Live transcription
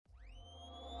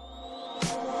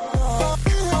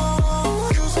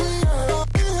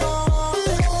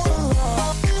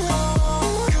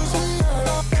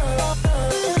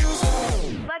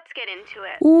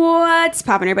What's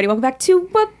poppin', everybody? Welcome back to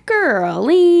What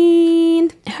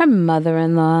Girline. Her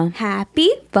mother-in-law. Happy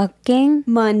Fucking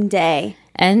Monday.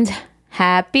 and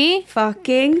happy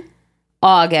Fucking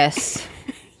August.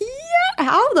 yeah.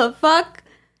 How the fuck?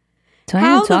 Don't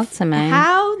even talk to me.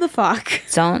 How the fuck?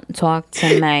 Don't talk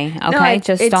to me. Okay,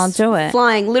 just it's don't do it.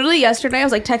 Flying. Literally yesterday, I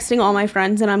was like texting all my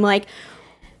friends, and I'm like,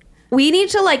 we need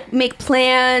to like make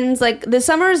plans. Like the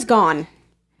summer is gone.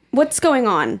 What's going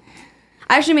on?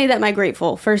 I actually made that my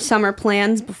grateful for summer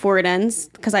plans before it ends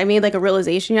because I made like a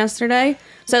realization yesterday.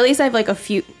 So at least I have like a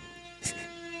few.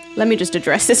 Let me just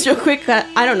address this real quick.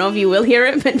 I don't know if you will hear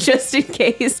it, but just in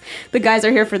case, the guys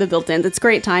are here for the built-ins. It's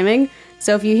great timing.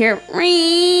 So if you hear,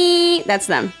 that's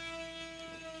them.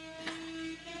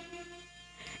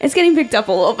 It's getting picked up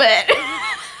a little bit.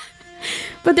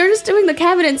 But they're just doing the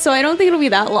cabinet, so I don't think it'll be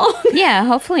that long. Yeah,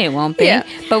 hopefully it won't be. Yeah.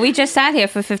 But we just sat here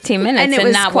for 15 minutes And it and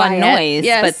was not quiet. one noise.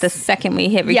 Yes. But the second we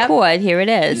hit record, here it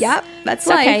is. Yep, that's It's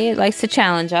life. okay. It likes to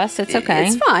challenge us. It's okay.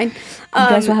 It's fine. You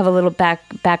guys will have a little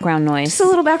background noise. Just a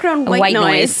little background white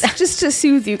noise. Just to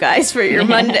soothe you guys for your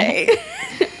Monday.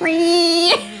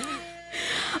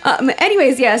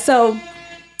 Anyways, yeah, so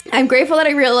I'm grateful that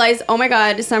I realized, oh my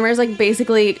god, summer is like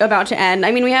basically about to end.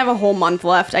 I mean, we have a whole month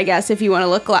left, I guess, if you want to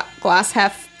look glass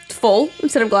half full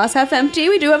instead of glass half empty.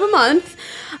 We do have a month.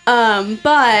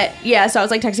 But yeah, so I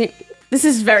was like texting. This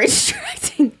is very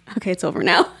distracting. Okay, it's over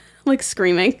now. I'm like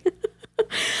screaming.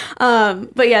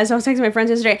 But yeah, so I was texting my friends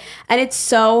yesterday, and it's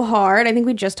so hard. I think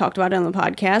we just talked about it on the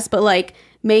podcast, but like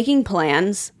making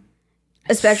plans,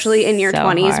 especially in your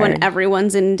 20s when hard.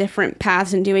 everyone's in different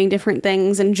paths and doing different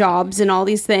things and jobs and all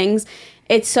these things.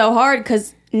 It's so hard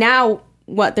because now,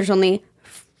 there's only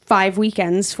 4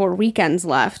 weekends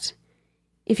left.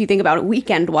 If you think about it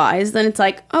weekend-wise, then it's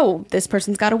like, oh, this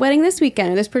person's got a wedding this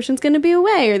weekend, or this person's going to be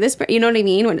away, or this, you know what I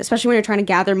mean? Especially when you're trying to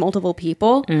gather multiple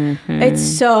people. Mm-hmm. It's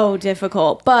so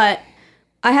difficult. But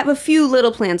I have a few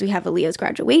little plans. We have Aaliyah's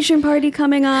graduation party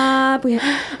coming up.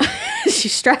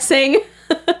 She's stressing.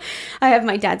 I have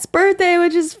my dad's birthday,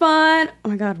 which is fun. Oh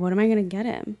my God, what am I going to get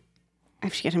him? I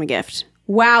have to get him a gift.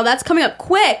 Wow, that's coming up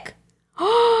quick.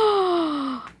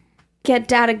 Get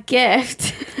dad a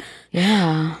gift.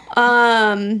 Yeah.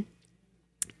 And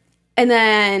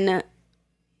then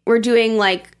we're doing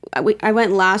like, I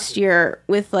went last year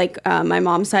with like my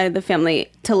mom's side of the family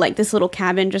to like this little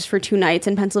cabin just for 2 nights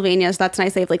in Pennsylvania. So that's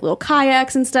nice. They have like little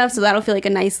kayaks and stuff. So that'll feel like a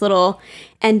nice little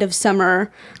end of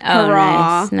summer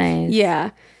hurrah. Nice. Yeah.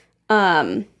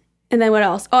 And then what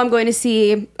else? Oh, I'm going to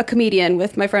see a comedian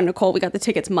with my friend Nicole. We got the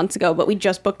tickets months ago, but we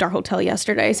just booked our hotel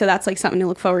yesterday. So that's like something to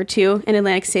look forward to in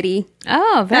Atlantic City.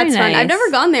 Oh, very That's nice. fun. I've never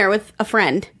gone there with a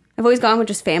friend. I've always gone with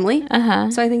just family.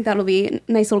 Uh-huh. So I think that'll be a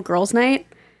nice little girls' night.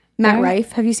 Matt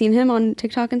Rife, have you seen him on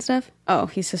TikTok and stuff? Oh,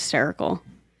 he's hysterical.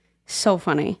 So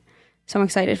funny. So I'm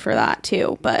excited for that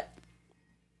too. But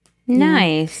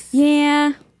Nice.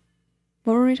 yeah.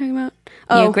 What were we talking about?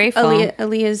 Oh, You're grateful.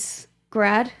 Aaliyah's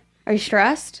grad. Are you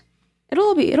stressed?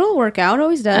 It'll work out. It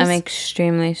always does. I'm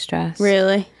extremely stressed.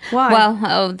 Really? Why?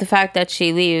 Well, the fact that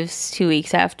she leaves 2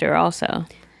 weeks after also.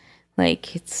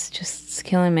 Like, it's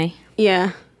killing me.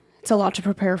 yeah. It's a lot to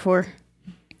prepare for.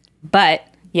 But,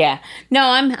 yeah. No,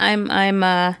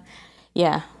 I'm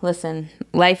yeah, listen,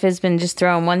 life has been just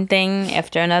throwing one thing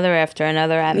after another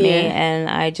at me, and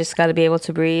I just got to be able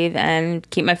to breathe and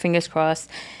keep my fingers crossed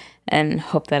and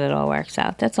hope that it all works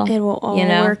out. That's all. It will all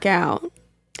know? work out.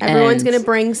 Everyone's And- gonna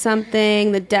bring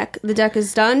something. The deck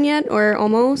is done yet, or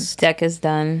almost? Deck is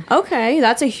done. Okay,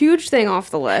 that's a huge thing off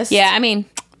the list. Yeah, I mean,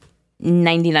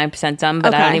 99% done,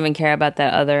 but I Okay. don't even care about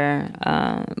that other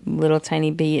little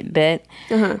tiny bit.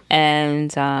 Uh-huh.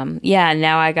 And yeah,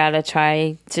 now I gotta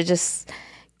try to just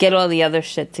get all the other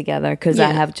shit together because I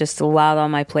Yeah. have just a lot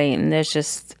on my plate and there's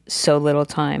just so little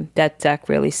time. That deck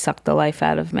really sucked the life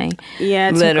out of me. Yeah,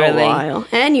 it Literally. took a while.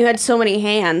 And you had so many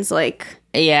hands, like...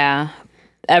 Yeah.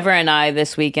 Ever and I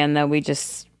this weekend, though, we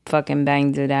just fucking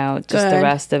banged it out, just the Good.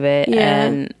 rest of it. Yeah.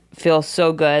 And feel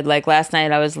so good. Like last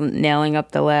night I was nailing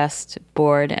up the last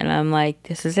board and I'm like,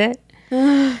 this is it.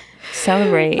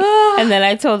 Celebrate. And then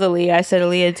I told Aaliyah, I said,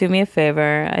 Aaliyah, do me a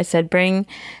favor. I said,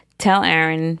 tell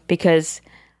Aaron, because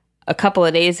a couple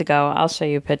of days ago, I'll show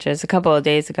you pictures. A couple of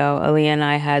days ago, Aaliyah and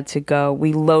I had to go.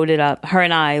 Her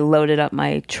and I loaded up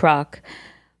my truck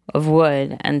of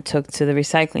wood and took to the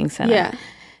recycling center. Yeah.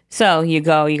 So you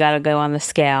got to go on the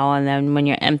scale, and then when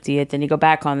you're empty it, then you go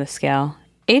back on the scale.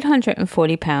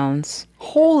 840 pounds.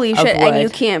 Holy Of shit. And wood. you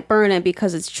can't burn it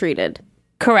because it's treated.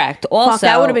 Correct. Also, Fuck,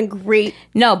 that would have been great.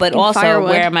 no, but also firewood.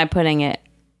 where am I putting it?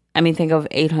 I mean, think of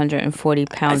 840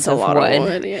 pounds That's a of lot wood. of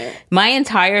wood, yeah. My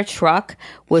entire truck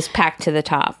was packed to the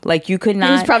top. Like, you could He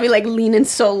was not. probably like leaning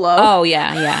so low. Oh,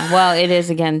 yeah. Well, it is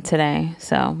again today.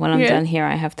 So when I'm Yeah. done here,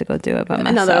 I have to go do it by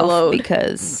myself. Another load.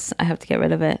 Because I have to get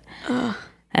rid of it.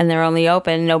 And they're only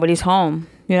open. Nobody's home.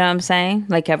 You know what I'm saying?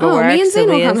 Like, everywhere. Me and Zane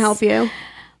will come help you.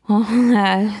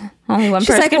 Only one She's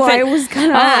person like, can well, fit. I was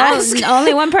gonna ask.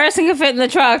 Only one person can fit in the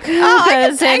truck. I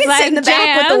can sit in the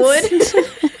back with the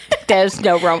wood. There's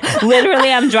no room.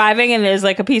 Literally, I'm driving and there's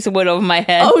like a piece of wood over my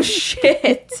head. Oh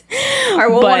shit! All right,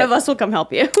 well, But- one of us will come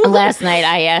help you. Last night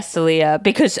I asked Leah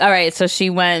because so she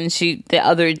went. The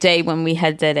other day when we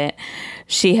had did it,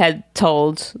 she had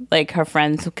told like her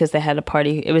friends because they had a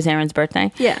party. It was Aaron's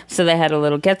birthday. Yeah. So they had a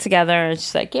little get together and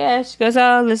she's like, yeah. She goes,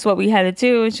 oh, this is what we had to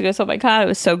do. And she goes, oh my god, it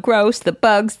was so gross. The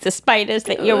bugs, the spiders,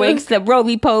 the earwigs, the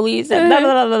roly polies, and blah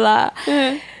blah blah blah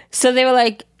blah. So they were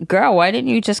like, girl, why didn't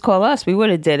you just call us? We would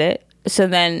have did it. So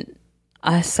then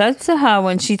I said to her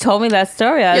when she told me that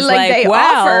story, I was like, they wow.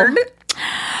 offered.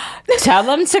 Tell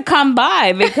them to come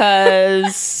by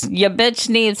because your bitch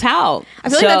needs help. I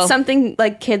feel like that's something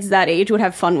like kids that age would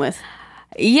have fun with.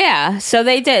 Yeah, so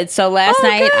they did. So last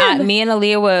night, good. me and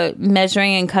Aaliyah were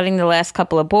measuring and cutting the last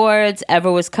couple of boards.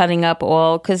 Ever was cutting up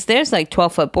all, because there's like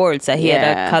 12-foot boards that he had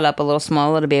Yeah. to cut up a little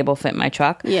smaller to be able to fit in my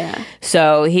truck. Yeah.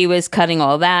 So he was cutting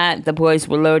all that. The boys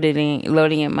were loading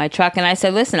in my truck. And I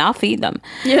said, listen, I'll feed them.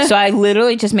 Yeah. So I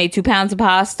literally just made 2 pounds of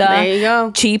pasta. There you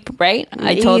go. Cheap, right?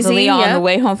 I told Easy, Aaliyah on yeah. the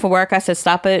way home from work, I said,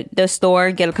 stop at the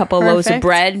store, get a couple of loaves of Perfect.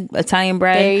 bread, Italian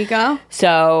bread. There you go.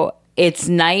 So it's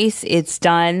nice. It's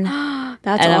done.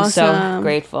 That's And awesome. I'm so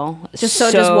grateful. Just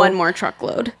one more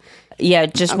truckload. Yeah,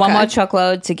 just one Okay. more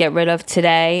truckload to get rid of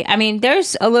today. I mean,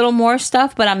 there's a little more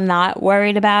stuff, but I'm not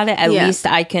worried about it. At Yeah. least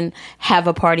I can have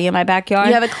a party in my backyard.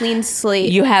 You have a clean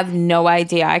slate. You have no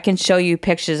idea. I can show you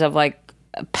pictures of like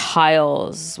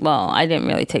piles. Well, I didn't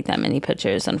really take that many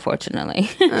pictures, unfortunately.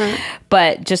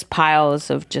 But just piles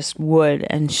of just wood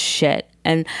and shit.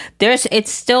 And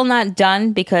it's still not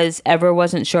done because Ever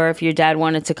wasn't sure if your dad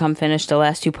wanted to come finish the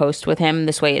last 2 posts with him.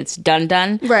 This way it's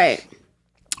done. Right.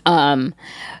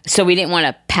 So we didn't want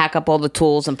to pack up all the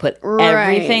tools and put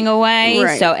Right. everything away.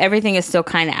 Right. So everything is still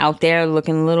kind of out there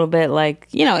looking a little bit like,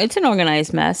 it's an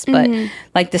organized mess, but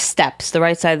like the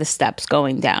right side of the steps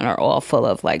going down are all full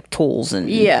of like tools and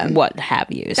Yeah. what have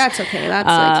you. That's okay. That's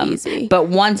like easy. But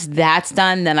once that's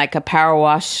done, then I could power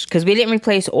wash because we didn't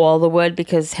replace all the wood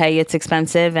because, hey, it's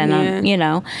expensive. And,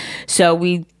 so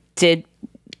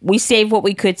we saved what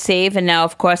we could save. And now,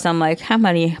 of course, I'm like, how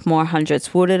many more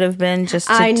hundreds would it have been just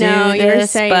to I know do you're this?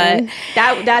 saying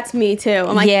that's me too.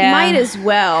 I'm like, Yeah. might as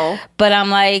well. But I'm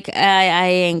like, I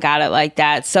ain't got it like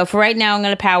that. So for right now, I'm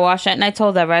going to power wash it. And I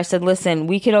told Ever, I said, listen,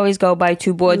 we could always go buy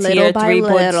 2 boards Little here, by 3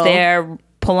 boards little. there,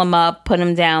 pull them up, put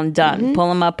them down, done. Pull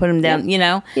them up, put them down,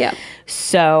 Yeah.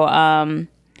 So,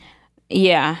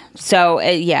 yeah. So,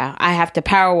 I have to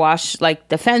power wash like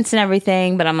the fence and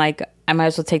everything. But I'm like, I might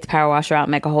as well take the power washer out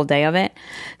and make a whole day of it.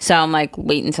 So I'm like,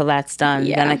 wait until that's done.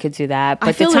 Yeah. Then I could do that. I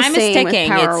But feel the the time is same with ticking.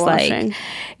 power It's washing.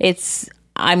 like,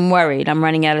 I'm worried. I'm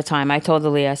running out of time. I told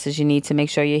Aaliyah, I said, you need to make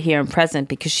sure you're here and present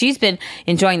because she's been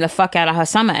enjoying the fuck out of her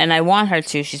summer and I want her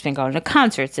to. She's been going to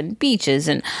concerts and beaches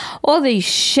and all these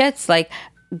shits. Like,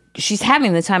 she's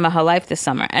having the time of her life this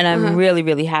summer and I'm really,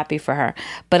 really happy for her.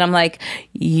 But I'm like,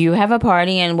 you have a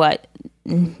party in what,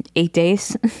 8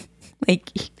 days? Like,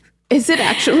 Is it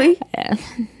actually?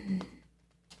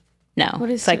 no. What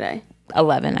is it's like today?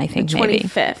 11, I think, maybe.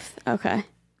 25th. Okay.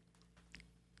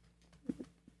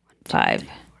 5,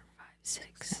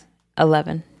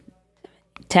 11,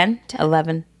 10,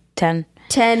 11, 10.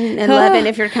 10 and 11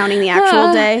 if you're counting the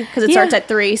actual day because it Yeah. starts at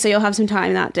 3, so you'll have some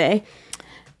time that day.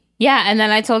 Yeah, and then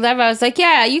I told Ever, I was like,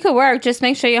 yeah, you could work. Just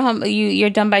make sure you're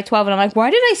done by 12. And I'm like, why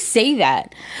did I say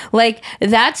that? Like,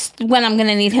 that's when I'm going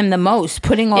to need him the most,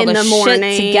 putting all In the shit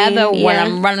morning, together when yeah.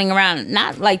 I'm running around.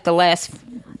 Not like the last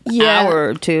hour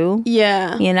or two.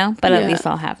 Yeah. But at Yeah. least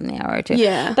I'll have in the hour or two.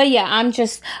 Yeah. But yeah, I'm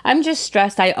just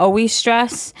stressed. I always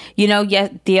stress.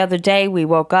 Yet the other day we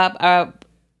woke up.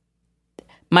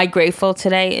 My grateful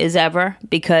today is Ever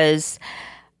because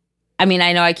I mean,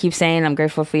 I know I keep saying I'm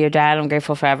grateful for your dad. I'm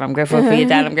grateful for Ever. I'm grateful for your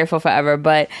dad. I'm grateful for Ever.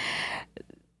 But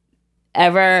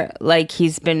Ever, like he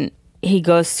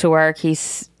goes to work.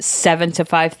 He's 7 to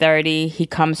 5:30. He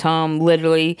comes home,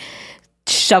 literally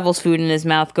shovels food in his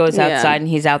mouth, goes Yeah. outside, and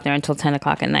he's out there until 10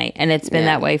 o'clock at night. And it's been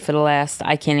Yeah. that way for the last,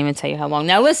 I can't even tell you how long.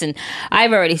 Now, listen,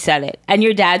 I've already said it. And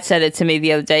your dad said it to me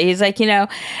the other day. He's like,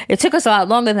 it took us a lot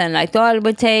longer than I thought it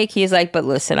would take. He's like, but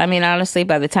listen, I mean, honestly,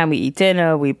 by the time we eat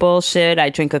dinner, we bullshit. I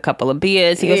drink a couple of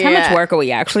beers. He goes, how much Yeah. work are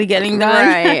we actually getting done?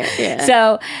 Right, yeah.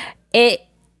 So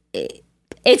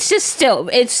it's still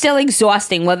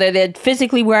exhausting, whether they're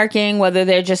physically working, whether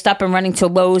they're just up and running to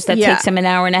Lowe's that takes them an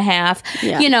hour and a half,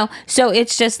 you know. So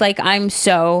it's just like, I'm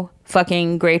so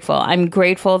fucking grateful. I'm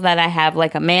grateful that I have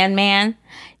like a man,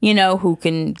 you know, who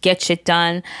can get shit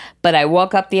done. But I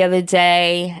woke up the other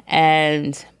day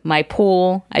and my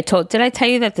pool, did I tell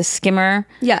you that the skimmer?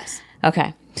 Yes.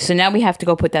 Okay. So now we have to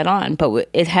go put that on, but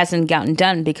it hasn't gotten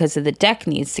done because of the deck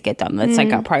needs to get done. That's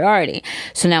like our priority.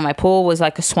 So now my pool was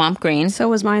like a swamp green. So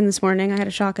was mine this morning. I had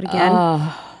to shock it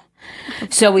again.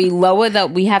 So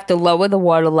we have to lower the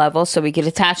water level so we get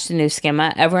attached to new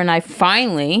skimmer. Ever and I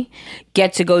finally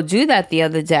get to go do that the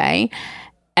other day,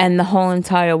 and the whole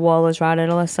entire wall is rotted,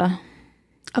 Alyssa.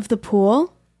 Of the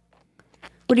pool?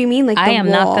 What do you mean, like the I am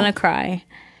wall? not going to cry.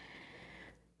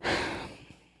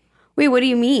 Wait, what do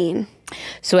you mean?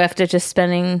 So after just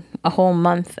spending a whole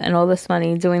month and all this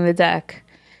money doing the deck,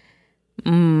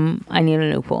 I need a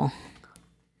new pool.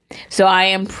 So I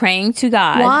am praying to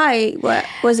God. Why? What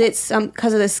was it?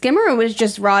 Because of the skimmer, or was it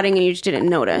just rotting and you just didn't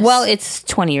notice? Well, it's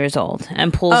 20 years old,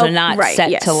 and pools are not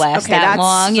set to last that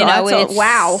long. You know,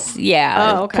 wow.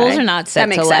 Yeah, okay. Pools are not set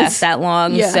to last that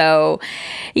long. Yeah. So,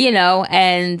 you know,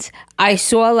 and I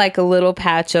saw like a little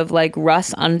patch of like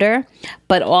rust under,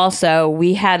 but also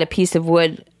we had a piece of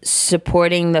wood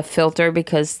supporting the filter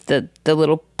because the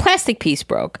little plastic piece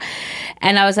broke,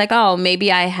 and I was like, oh, maybe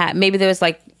there was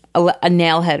like a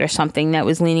nail head or something that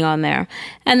was leaning on there,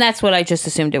 and that's what I just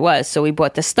assumed it was. So we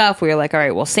bought the stuff. We were like, all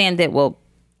right, we'll sand it, we'll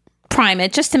prime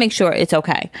it just to make sure it's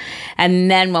okay.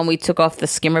 And then when we took off the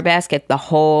skimmer basket, the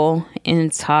whole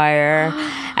entire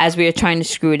as we were trying to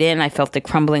screw it in, I felt it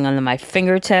crumbling under my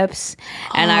fingertips,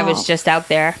 and I was just out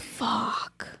there.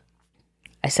 Fuck.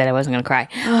 I said I wasn't gonna cry.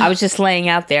 I was just laying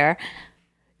out there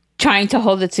trying to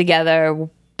hold it together.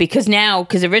 Because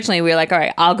originally we were like, all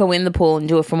right, I'll go in the pool and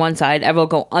do it from one side. Ev will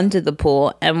go under the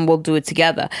pool and we'll do it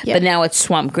together. Yep. But now it's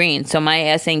swamp green. So my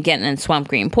ass ain't getting in swamp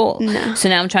green pool. No. So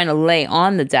now I'm trying to lay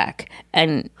on the deck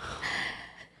and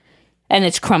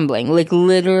it's crumbling, like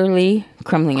literally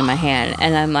crumbling in my hand.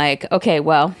 And I'm like, okay,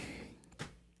 well,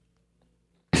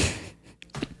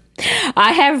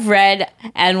 I have read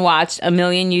and watched a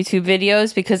million YouTube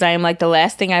videos because I am like, the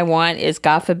last thing I want is,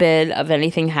 God forbid, of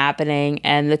anything happening,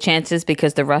 and the chances,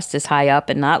 because the rust is high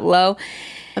up and not low,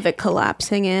 of it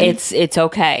collapsing in. It's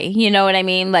okay. You know what I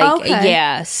mean? Like,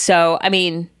 yeah. So, I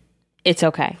mean, it's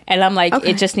okay. And I'm like,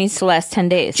 it just needs to last 10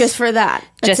 days. Just for that.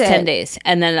 That's just 10 days.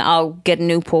 And then I'll get a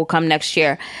new pool come next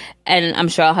year. And I'm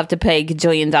sure I'll have to pay a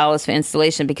gajillion dollars for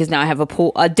installation because now I have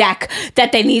a deck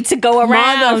that they need to go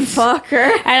around.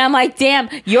 Motherfucker. And I'm like, damn,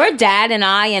 your dad and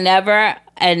I and Ever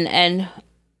and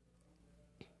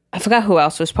I forgot who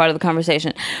else was part of the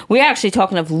conversation. We're actually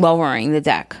talking of lowering the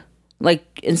deck.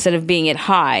 Like, instead of being it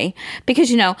high. Because,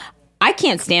 you know, I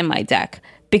can't stand my deck.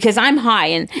 Because I'm high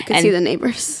and you can see the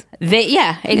neighbors.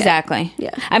 Yeah, exactly.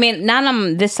 Yeah. I mean, not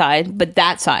on this side, but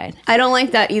that side. I don't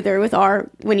like that either with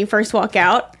when you first walk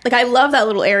out. Like, I love that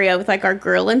little area with like our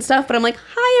grill and stuff, but I'm like,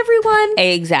 hi everyone.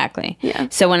 Exactly. Yeah.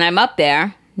 So when I'm up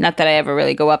there, not that I ever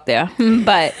really go up there,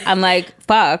 but I'm like,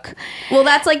 fuck. Well,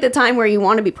 that's like the time where you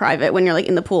want to be private when you're like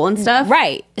in the pool and stuff.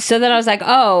 Right. So then I was like,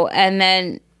 oh, and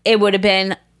then it would have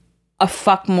been a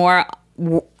fuck more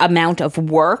amount of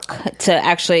work to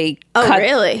actually cut.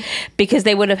 Really? Because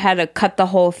they would have had to cut the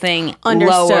whole thing,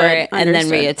 lower it, and then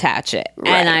reattach it. Right.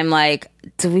 And I'm like,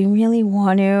 do we really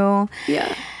want to?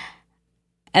 Yeah.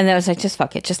 And then I was like, just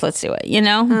fuck it. Just let's do it, you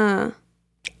know?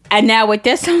 And now with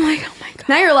this, I'm like, oh my God.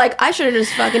 Now you're like, I should have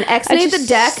just fucking exited the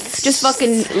deck, just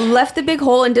fucking left the big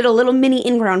hole and did a little mini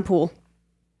in-ground pool.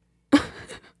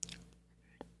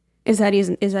 Is that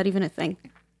even a thing?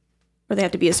 Or they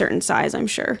have to be a certain size, I'm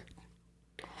sure.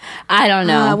 I don't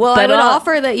know. Well, I would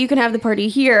offer that you can have the party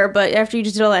here, but after you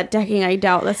just did all that decking, I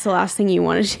doubt that's the last thing you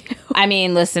want to do. I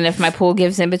mean, listen, if my pool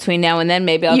gives in between now and then,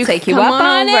 maybe I'll take you up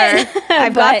on it.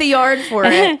 I've got the yard for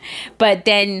it. But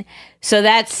then, so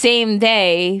that same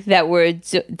day that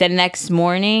the next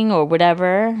morning or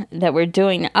whatever that we're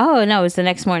doing. Oh, no, it was the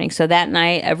next morning. So that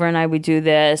night, Ever and I would do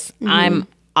this. Mm-hmm. I'm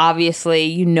obviously,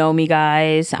 you know me,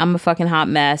 guys. I'm a fucking hot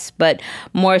mess, but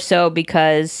more so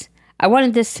because I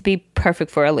wanted this to be perfect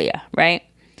for Aaliyah, right?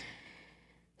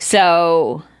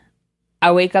 So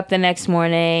I wake up the next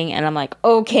morning and I'm like,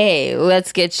 okay,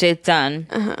 let's get shit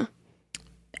done.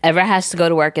 Ever has to go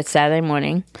to work. It's Saturday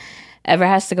morning. Ever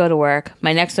has to go to work.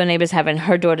 My next door neighbor's having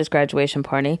her daughter's graduation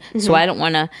party. So I don't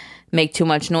want to make too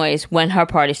much noise when her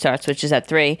party starts, which is at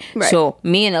 3. Right. So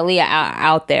me and Aaliyah are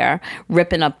out there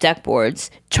ripping up deck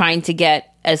boards, trying to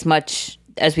get as much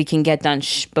as we can get done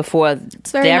before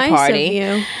their party.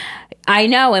 Of you. I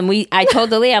know, and I told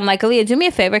Aaliyah, I'm like, Aaliyah, do me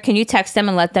a favor, can you text them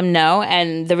and let them know?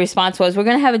 And the response was, we're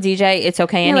gonna have a DJ. It's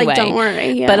okay anyway. Like, don't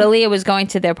worry. Yeah. But Aaliyah was going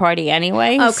to their party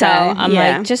anyway, so I'm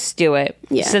like, just do it.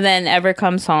 Yeah. So then Ever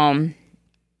comes home.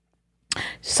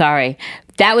 Sorry,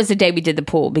 that was the day we did the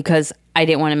pool because I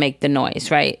didn't want to make the noise,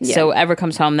 right? Yeah. So Ever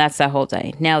comes home. That's that whole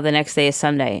day. Now the next day is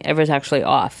Sunday. Ever's actually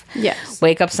off. Yes.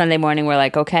 Wake up Sunday morning. We're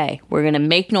like, okay, we're gonna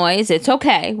make noise. It's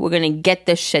okay. We're gonna get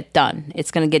this shit done.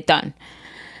 It's gonna get done.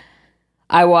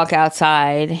 I walk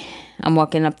outside. I'm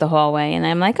walking up the hallway, and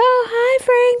I'm like, oh, hi,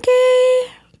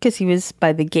 Frankie. Because he was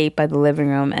by the gate by the living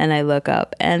room, and I look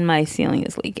up, and my ceiling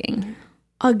is leaking.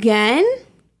 Again?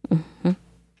 Mm-hmm.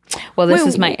 Well, this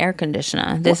is my air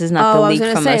conditioner. This is not the leak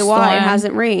from a storm. Why? It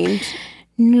hasn't rained.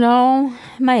 No,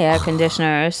 my air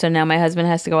conditioner. So now my husband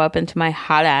has to go up into my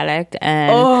hot attic,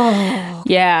 and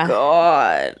yeah.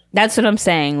 God. That's what I'm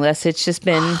saying, Liz. It's just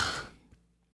been...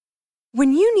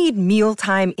 When you need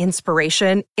mealtime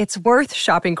inspiration, it's worth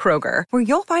shopping Kroger, where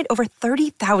you'll find over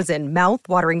 30,000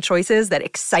 mouth-watering choices that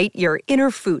excite your inner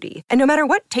foodie. And no matter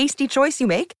what tasty choice you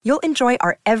make, you'll enjoy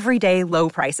our everyday low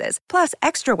prices, plus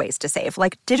extra ways to save,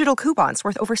 like digital coupons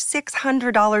worth over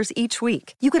 $600 each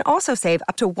week. You can also save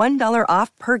up to $1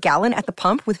 off per gallon at the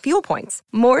pump with fuel points.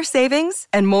 More savings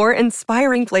and more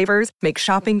inspiring flavors make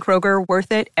shopping Kroger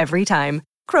worth it every time.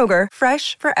 Kroger,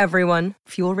 fresh for everyone.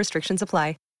 Fuel restrictions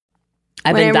apply.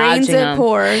 I've when been it rains, dodging them. It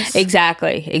pours.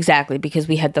 Exactly. Because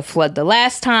we had the flood the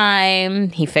last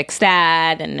time. He fixed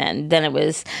that. And then it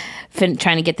was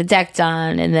trying to get the deck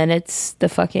done. And then it's the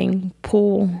fucking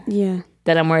pool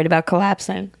that I'm worried about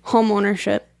collapsing. Home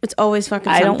ownership. It's always fucking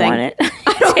something. I don't want it.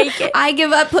 Take it. I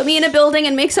give up. Put me in a building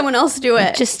and make someone else do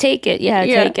it. Just take it. Yeah.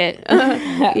 Take it.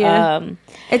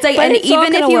 It's like, and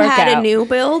even if you had a new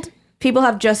build... People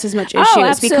have just as much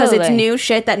issues because it's new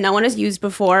shit that no one has used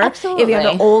before. Absolutely. If you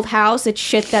have an old house, it's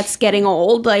shit that's getting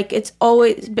old. Like, it's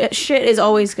always... Shit is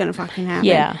always going to fucking happen.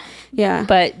 Yeah. Yeah.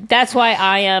 But that's why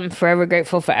I am forever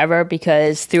grateful forever,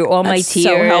 because through all my tears...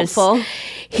 so helpful.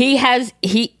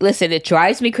 Listen, it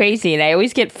drives me crazy, and I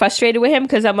always get frustrated with him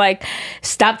because I'm like,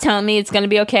 stop telling me it's going to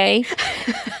be okay.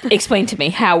 Explain to me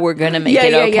how we're going to make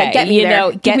it okay. Yeah. Get me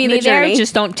there. Get me the there.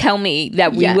 Just don't tell me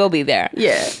that we will be there.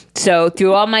 Yeah. So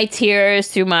through all my tears,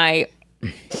 through my,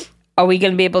 are we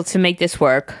going to be able to make this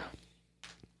work?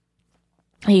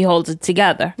 He holds it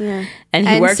together, and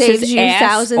he works saves his you ass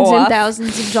thousands off, and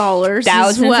thousands of dollars, and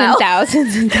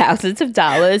thousands and thousands of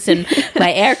dollars, and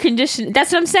my air conditioning.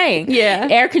 That's what I'm saying. Yeah,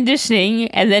 air conditioning.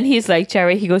 And then he's like,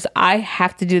 Jerry, he goes, I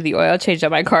have to do the oil change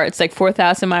on my car. It's like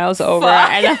 4,000 miles over,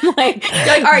 and I'm like,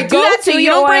 all right, do that so you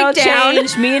don't break down.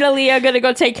 Change. Me and Aaliyah are gonna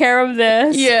go take care of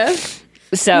this. Yeah.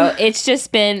 So it's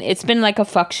been like a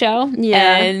fuck show.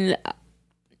 Yeah, and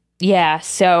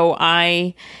so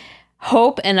I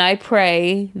hope and I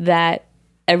pray that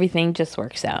everything just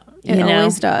works out. It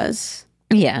always does.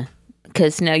 Yeah.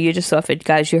 Because no, you just offered,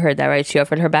 guys, you heard that, right? She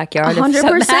offered her backyard. 100%.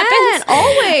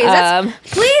 Always.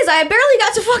 Please, I barely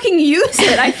got to fucking use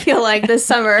it, I feel like, this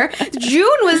summer.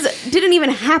 June didn't even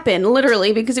happen,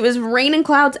 literally, because it was rain and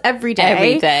clouds every day.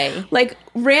 Every day. Like,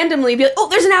 randomly be like, oh,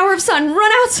 there's an hour of sun,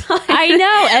 run outside. I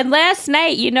know. And last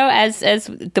night, as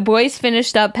the boys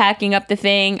finished up packing up the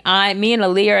thing, me and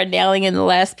Aaliyah are nailing in the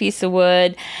last piece of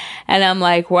wood. And I'm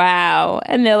like, wow.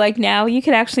 And they're like, now you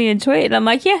can actually enjoy it. And I'm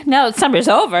like, yeah, no, summer's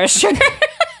over. Sure.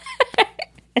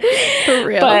 For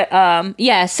real.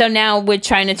 But, so now we're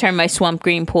trying to turn my swamp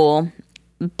green pool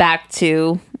back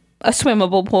to a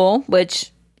swimmable pool,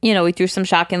 which, we threw some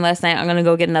shock in last night. I'm going to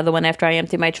go get another one after I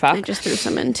empty my truck. I just threw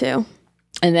some in, too.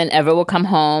 And then Ever will come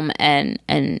home and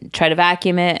try to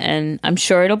vacuum it, and I'm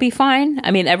sure it'll be fine. I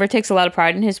mean, Ever takes a lot of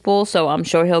pride in his pool, so I'm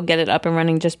sure he'll get it up and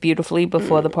running just beautifully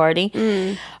before the party.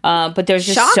 But there's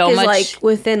just Shock so is much, like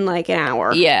within like an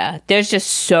hour. Yeah, there's just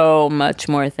so much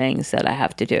more things that I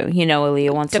have to do.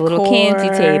 Aaliyah wants a little candy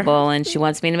table, and she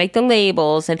wants me to make the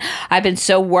labels, and I've been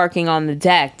so working on the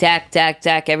deck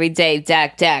every day,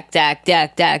 deck,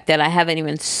 that I haven't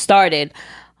even started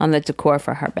on the decor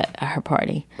for her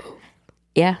party.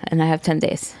 Yeah, and I have 10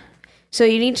 days. So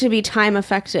you need to be time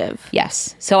effective.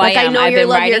 Yes. So I know I've you been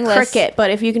love writing your Cricut,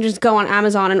 but if you can just go on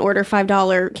Amazon and order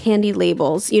 $5 candy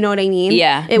labels, you know what I mean?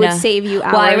 Yeah. It would save you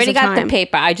hours. Well, I already of got time. the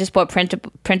paper. I just bought hello?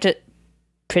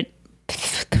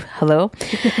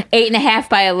 8.5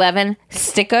 by 11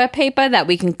 sticker paper that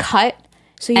we can cut.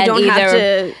 So you don't have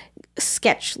to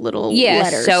sketch little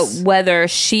letters. So whether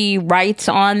she writes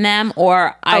on them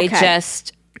or I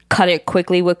just cut it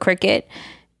quickly with Cricut,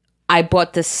 I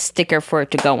bought the sticker for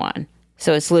it to go on.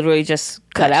 So it's literally just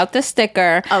cut out the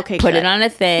sticker, Okay, put good. it on a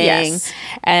thing, Yes.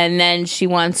 and then she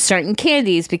wants certain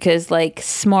candies because, like,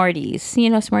 Smarties, you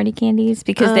know, Smartie candies,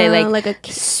 because they like a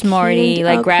Smartie, candy-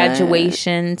 like okay.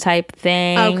 graduation type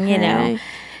thing, you know.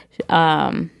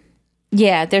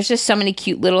 Yeah, there's just so many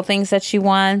cute little things that she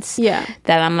wants. Yeah.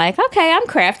 That I'm like, okay, I'm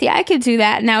crafty. I could do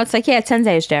that. Now it's like, yeah, 10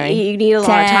 days, Jerry. You need a lot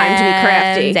of time to be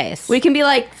crafty. 10 days. We can be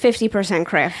like 50%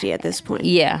 crafty at this point.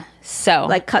 Yeah. So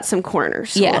Like cut some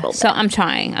corners a yeah. little So bit. I'm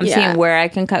trying. I'm Yeah. seeing where I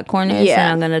can cut corners, Yeah.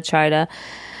 and I'm gonna try to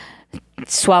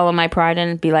swallow my pride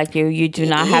and be like, you do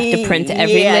not have to print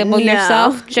every Yeah, label no.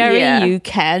 yourself, Jerry. Yeah. You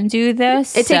can do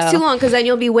this. It takes too long because then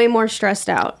you'll be way more stressed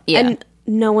out. Yeah. And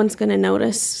no one's going to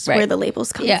notice Right. where the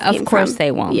labels come Yeah, of course from.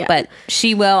 they won't. Yeah. But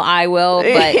she will, I will,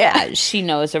 but Yeah. she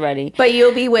knows already. But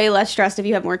you'll be way less stressed if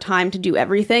you have more time to do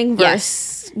everything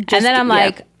versus just, And then I'm yeah.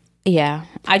 like, yeah,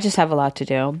 I just have a lot to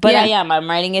do. But Yeah. I am. I'm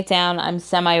writing it down. I'm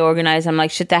semi-organized. I'm like,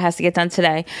 shit, that has to get done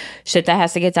today. Shit, that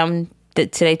has to get done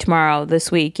today, tomorrow,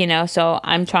 this week, you know? So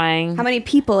I'm trying. How many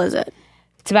people is it?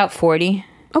 It's about 40.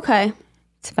 Okay.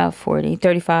 It's about 40,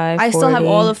 35, I still have 40.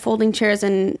 all the folding chairs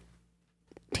and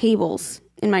tables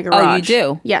in my garage.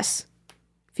 do? Yes.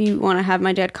 If you want to have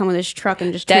my dad come with his truck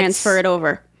and just That's- transfer it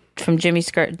over. From Jimmy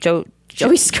Skirt. Joey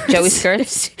Skirts. Joey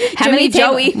Skirts?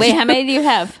 Joey. Wait, how many do you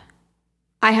have?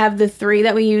 I have the 3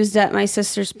 that we used at my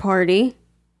sister's party.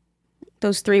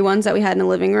 Those 3 ones that we had in the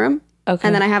living room. Okay.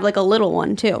 And then I have like a little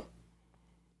one too.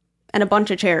 And a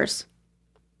bunch of chairs.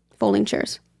 Folding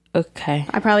chairs. Okay.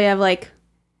 I probably have like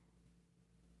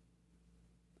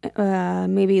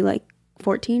maybe like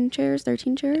 14 chairs,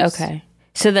 13 chairs. Okay.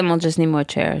 So then we'll just need more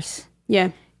chairs. Yeah.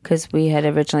 Because we had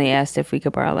originally asked if we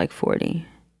could borrow like 40.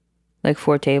 Like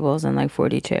 4 tables and like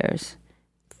 40 chairs.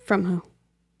 From who?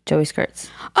 Joey Skirts.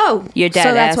 Oh, Your dad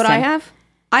so that's asked what I him. have?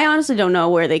 I honestly don't know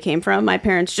where they came from. My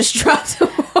parents just dropped them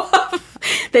off.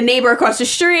 The neighbor across the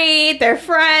street, their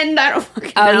friend. I don't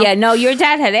fucking know. Oh yeah, no, your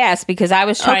dad had asked because I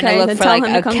was trying Okay, to look then for tell like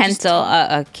him to a come just-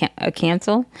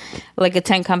 cancel, like a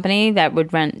tent company that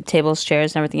would rent tables,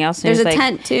 chairs, and everything else. And There's he a was like,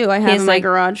 tent too I he have was in my like,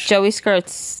 garage. Joey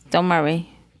Skirts, don't worry,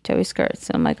 Joey Skirts.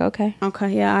 And I'm like, okay. Okay,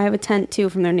 yeah, I have a tent too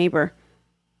from their neighbor.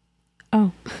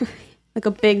 Oh, Like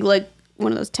a big, like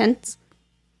one of those tents.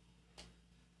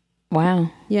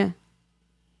 wow. Yeah.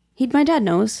 My dad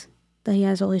knows that he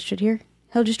has all his shit here.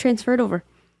 He'll just transfer it over.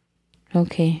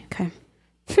 Okay. Okay.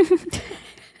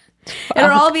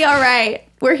 It'll all be all right.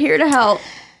 We're here to help.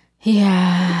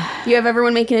 Yeah. You have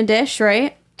everyone making a dish,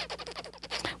 right?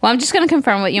 Well, I'm just gonna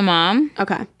confirm with your mom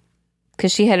Okay.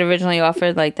 because she had originally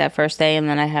offered like that first day, and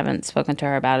then I haven't spoken to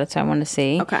her about it, so I want to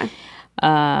see. Okay.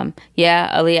 Yeah,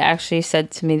 Aaliyah actually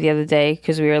said to me the other day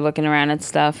because we were looking around at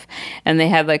stuff, and they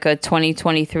had like a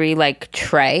 2023 like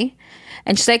tray,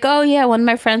 and she's like, "Oh yeah, one of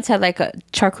my friends had like a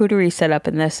charcuterie set up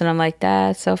in this," and I'm like,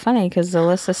 "That's so funny," because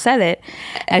Alyssa said it,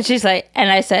 and she's like,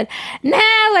 and I said, "Nah,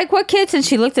 like what kids?" And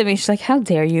she looked at me, she's like, "How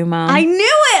dare you, Mom?" I knew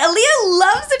it. Aaliyah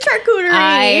loves the charcuterie.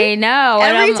 I know.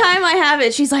 And Every I'm- time I have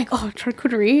it, she's like, "Oh,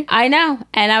 charcuterie." I know.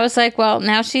 And I was like, well,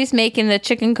 now she's making the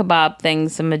chicken kebab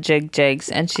things, some jigs.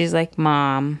 And she's like,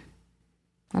 Mom.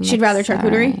 I'm She'd like, rather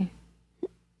charcuterie? "Sorry."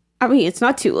 I mean, it's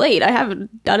not too late. I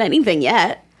haven't done anything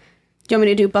yet. Do you want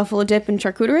me to do buffalo dip and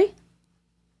charcuterie?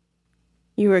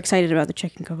 You were excited about the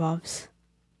chicken kebabs.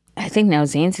 I think now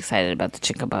Zane's excited about the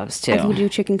chicken kebabs I can too. do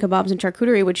chicken kebabs and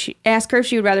charcuterie. Would she ask her if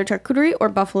she would rather charcuterie or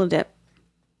buffalo dip?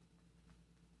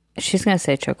 She's going to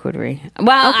say charcuterie.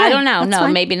 Well, Okay, I don't know. that's No,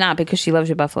 fine. maybe not because she loves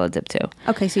your buffalo dip too.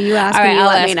 Okay, so you ask All and right, you I'll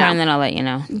let ask me her know. and then I'll let you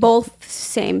know. Both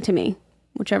same to me,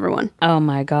 whichever one. Oh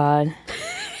my God.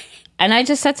 And I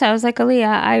just said to her, I was like,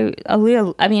 Alyssa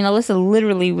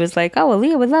literally was like, oh,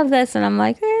 Aaliyah would love this. And I'm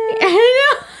like,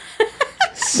 I know.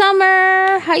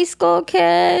 summer, high school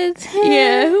kids.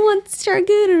 Yeah, who wants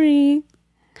charcuterie?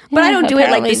 But I don't do it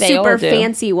like apparently the they all super do.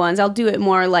 fancy ones. I'll do it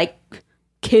more like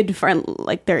kid friendly,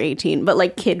 like they're 18, but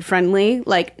like kid friendly.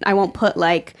 Like I won't put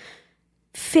like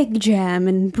fig jam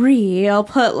and brie. I'll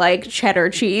put like cheddar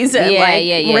cheese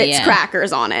and Ritz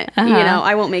crackers on it. You know,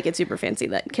 I won't make it super fancy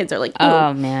that kids are like, ooh.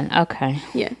 Oh, man. Okay.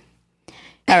 Yeah.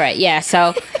 All right. Yeah.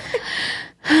 So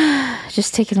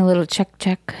just taking a little check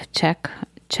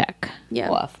Yeah.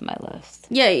 off my list.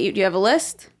 Yeah, do you have a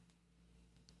list?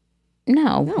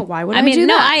 No. No, why would I I mean, do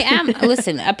no, that? I am.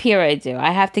 Listen, up here I do.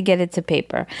 I have to get it to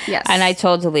paper. Yes. And I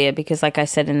told Aaliyah because, like I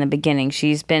said in the beginning,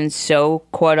 she's been so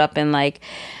caught up in like,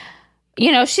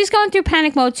 you know, she's going through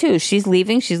panic mode too. She's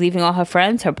leaving all her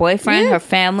friends, her boyfriend, her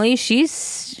family.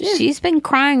 She's been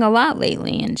crying a lot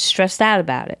lately and stressed out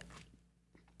about it.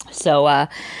 So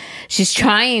she's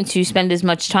trying to spend as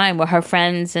much time with her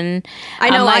friends, and I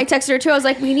know. I'm I texted her too. I was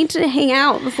like, "We need to hang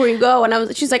out before you go."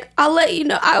 And she's like, "I'll let you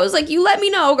know." I was like, "You let me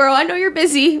know, girl. I know you're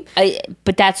busy."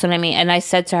 But that's what I mean. And I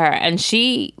said to her, and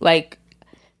she like,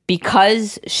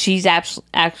 because she's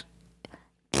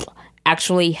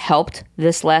actually helped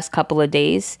this last couple of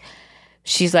days.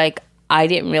 She's like, I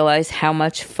didn't realize how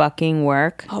much fucking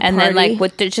work. And then like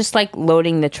with just like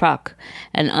loading the truck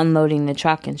and unloading the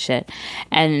truck and shit.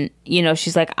 And, you know,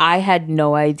 she's like, I had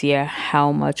no idea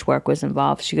how much work was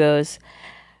involved. She goes,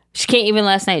 she came even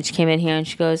last night. She came in here and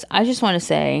she goes, I just want to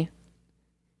say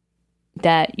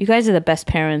that you guys are the best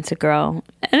parents, a girl.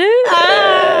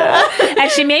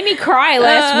 And she made me cry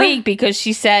last week because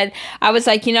she said, I was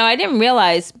like, you know, I didn't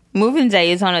realize moving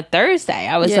day is on a Thursday.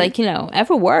 I was like, you know,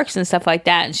 ever works and stuff like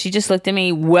that. And she just looked at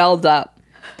me, welled up.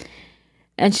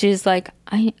 And she's like,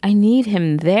 I need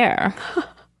him there.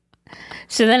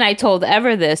 So then I told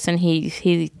Ever this, and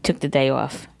he took the day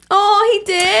off. Oh, he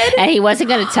did? And he wasn't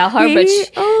going to tell her, but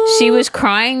she was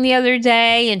crying the other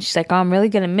day, and she's like, oh, I'm really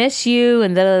going to miss you,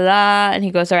 and da-da-da. And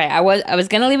he goes, all right, I was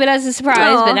going to leave it as a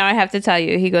surprise, but now I have to tell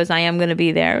you. He goes, I am going to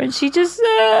be there. And she just...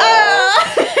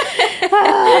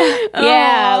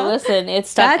 yeah, listen,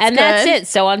 it's tough. That's it.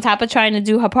 So on top of trying to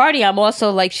do her party, I'm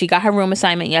also like, she got her room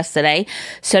assignment yesterday.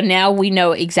 So now we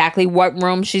know exactly what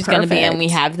room she's going to be in. We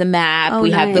have the map.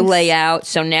 We have the layout.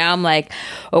 So now I'm like,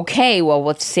 okay, well,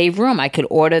 let's save room. I could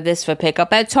order this for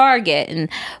pickup at Target.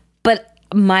 But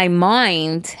my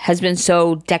mind has been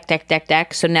so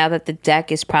deck. So now that the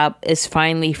deck is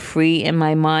finally free in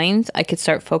my mind, I could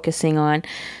start focusing on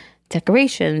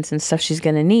decorations and stuff she's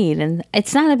gonna need. And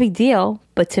it's not a big deal,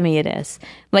 but to me it is.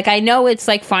 Like, I know it's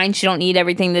like fine, she don't need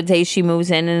everything the day she moves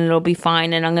in, and it'll be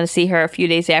fine, and I'm gonna see her a few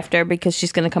days after because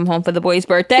she's gonna come home for the boy's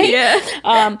birthday.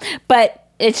 But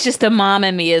it's just the mom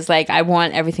in me is like, I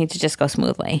want everything to just go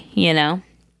smoothly, you know?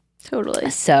 Totally.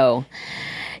 So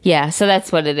yeah, so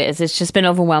that's what it is. It's just been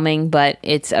overwhelming, but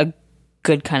it's a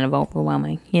good kind of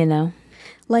overwhelming, you know?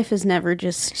 Life is never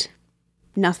just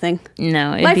nothing.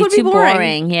 No, it'd be too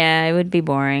boring. Yeah, it would be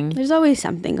boring. There's always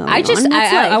something going on.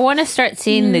 I want to start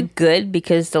seeing the good,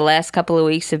 because the last couple of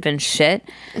weeks have been shit.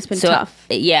 It's been tough.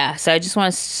 Yeah, so I just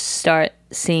want to start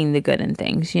seeing the good in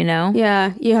things, you know?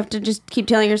 Yeah, you have to just keep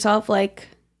telling yourself, like,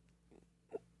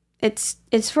 it's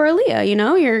for Aaliyah, you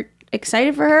know? You're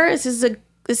excited for her. This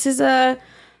is a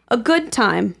good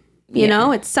time. You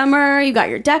know, it's summer. You got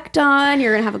your deck done.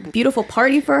 You're going to have a beautiful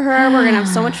party for her. We're going to have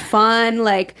so much fun.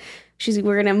 Like,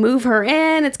 we're going to move her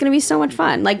in. It's going to be so much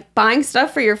fun. Like, buying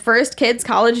stuff for your first kid's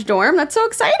college dorm. That's so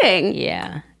exciting.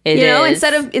 Yeah. You know,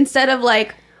 instead of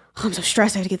like, oh, I'm so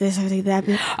stressed. I have to get this. I have to get that.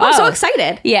 Oh, I'm so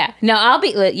excited. Yeah. No,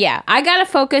 I got to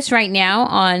focus right now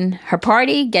on her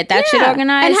party, get that shit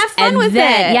organized. And have fun with it.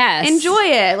 Yes. Enjoy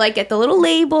it. Like, get the little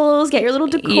labels, get your little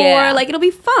decor. Yeah. Like, it'll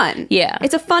be fun. Yeah.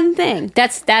 It's a fun thing.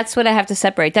 That's what I have to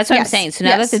separate. That's what I'm saying. So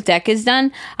now that the deck is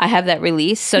done, I have that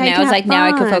release. So now it's like, now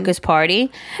I can focus party.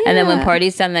 Yeah. And then when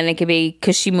party's done, then it could be,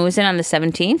 because she moves in on the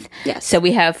 17th. Yes. So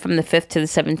we have from the 5th to the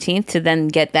 17th to then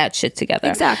get that shit together.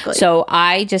 Exactly. So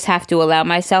I just have to allow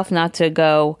myself not to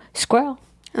go squirrel.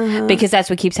 Because that's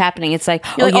what keeps happening. It's like,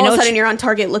 all of a sudden you're on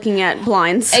Target looking at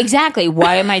blinds. Exactly.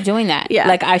 Why am I doing that? Yeah.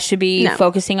 Like, I should be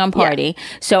focusing on party. Yeah.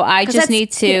 So I just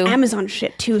need to Amazon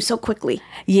shit too so quickly.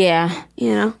 Yeah.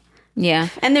 You know? Yeah.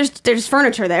 And there's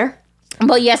furniture there.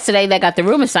 Well, yesterday they got the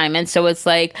room assignment, so it's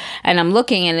like, and I'm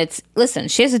looking, and it's, listen,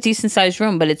 she has a decent sized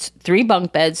room, but it's 3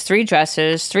 bunk beds, 3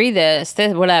 dressers, 3 this,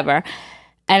 whatever.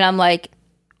 And I'm like,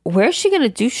 where's she gonna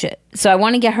do shit? So I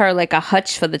want to get her like a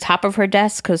hutch for the top of her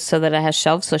desk, so that it has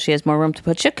shelves, so she has more room to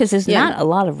put shit, because there's not a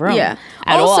lot of room. Yeah.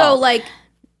 Also, like,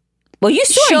 well, you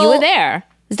saw, you were there.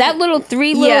 That little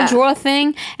 3 little drawer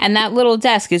thing and that little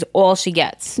desk is all she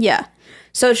gets. Yeah.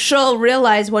 So she'll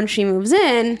realize when she moves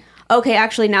in, okay,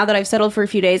 actually, now that I've settled for a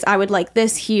few days, I would like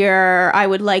this here. I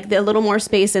would like a little more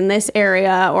space in this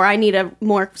area, or I need a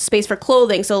more space for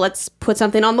clothing, so let's put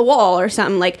something on the wall or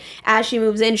something. Like, as she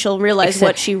moves in, she'll realize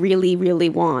what she really, really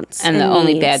wants. And the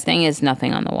only bad thing is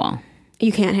nothing on the wall.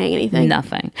 You can't hang anything.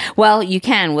 Nothing. Well, you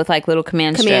can with like little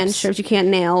command strips. You can't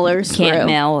nail or screw.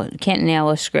 Can't nail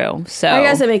or screw. So I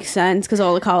guess it makes sense, because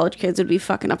all the college kids would be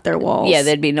fucking up their walls. Yeah,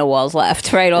 there'd be no walls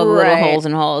left, right? All the little holes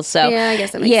and holes. So yeah, I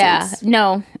guess that makes sense.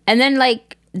 No. And then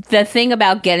like the thing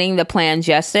about getting the plans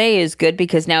yesterday is good,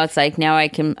 because now it's like, now I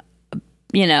can,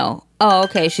 you know, oh,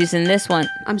 okay, she's in this one.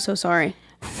 I'm so sorry.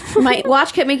 My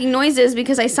watch kept making noises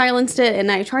because I silenced it,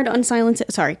 and I tried to unsilence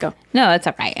it. Sorry, go. No, that's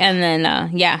all right. And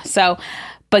then, so,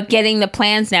 But getting the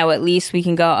plans now, at least we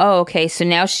can go, oh, okay, so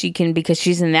now she can, because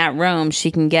she's in that room,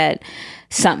 she can get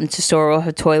something to store all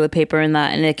her toilet paper in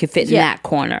that, and it could fit in that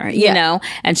corner, you know?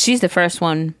 And she's the first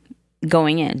one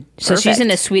going in. So she's in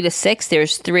a suite of 6.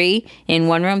 There's 3 in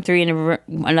one room, 3 in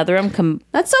another room.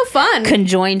 That's so fun.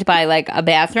 Conjoined by like a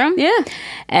bathroom. Yeah.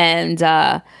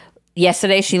 And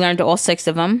yesterday she learned all 6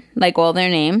 of them, like all their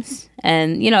names.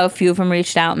 And, a few of them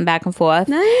reached out and back and forth.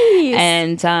 Nice.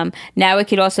 And now it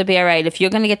could also be, all right, if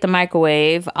you're going to get the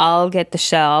microwave, I'll get the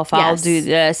shelf. I'll do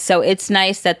this. So it's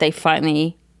nice that they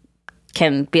finally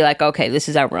can be like, okay, this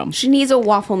is our room. She needs a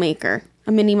waffle maker.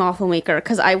 A mini waffle maker,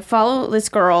 because I follow this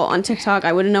girl on TikTok.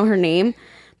 I wouldn't know her name,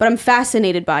 but I'm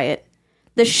fascinated by it.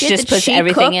 The shit Just that puts she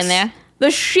everything cooks, in there. The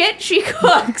shit she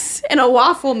cooks in a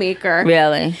waffle maker.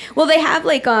 Really? Well, they have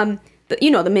like the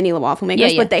mini waffle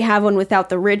makers, but they have one without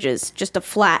the ridges, just a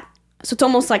flat. So it's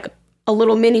almost like a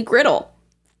little mini griddle,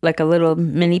 like a little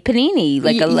mini panini,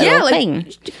 like a little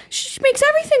thing. She makes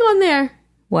everything on there.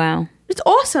 Wow, it's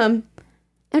awesome.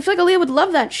 I feel like Aaliyah would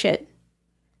love that shit.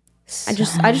 I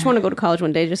just want to go to college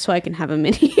one day just so I can have a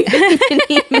mini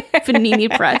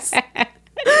panini press.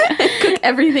 Cook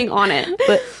everything on it.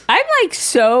 But I'm like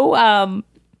so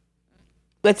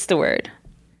what's the word?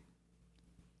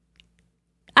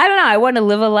 I don't know. I want to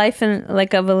live a life of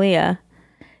Aaliyah.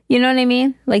 You know what I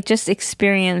mean? Like just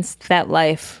experience that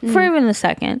life for even a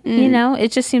second.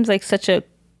 It just seems like such a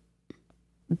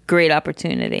great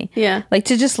opportunity. Yeah. Like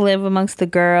to just live amongst the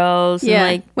girls. Yeah.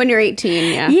 And like when you're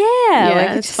 18. Yeah. Yeah.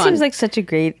 Like, it it's just fun. seems like such a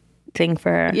great thing for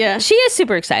her. Yeah. She is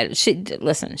super excited. She's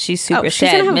super she's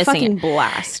sad gonna have a missing fucking it.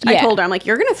 blast. Yeah. I told her, I'm like,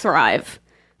 you're gonna thrive.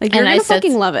 Like you're And gonna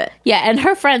fucking love it. Yeah. And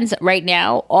her friends right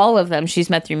now, all of them, she's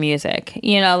met through music.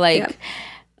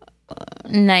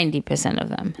 90% of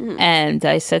them. And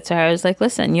I said to her, I was like,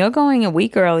 listen, you're going a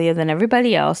week earlier than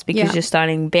everybody else because you're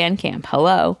starting band camp.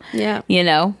 Hello. Yeah.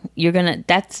 You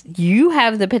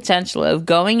have the potential of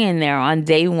going in there on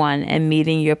day 1 and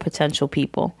meeting your potential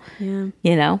people.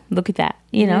 Yeah. Look at that.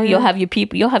 You'll have your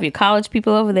people, you'll have your college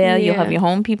people over there. You'll have your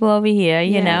home people over here,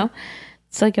 you know.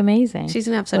 It's like amazing. She's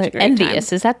gonna have such a great envious.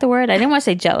 time. Is that the word? I didn't want to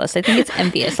say jealous. I think it's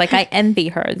envious. Like I envy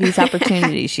her, these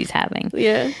opportunities she's having.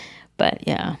 Yeah. But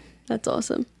yeah. That's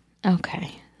awesome.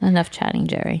 Okay. Enough chatting,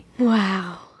 Jerry.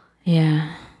 Wow.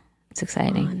 Yeah. It's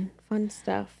exciting. Fun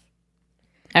stuff.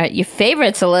 All right. Your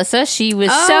favorites, Alyssa. She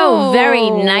was so very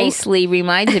nicely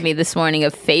reminded me this morning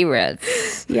of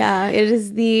favorites. Yeah. It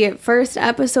is the first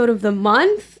episode of the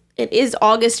month. It is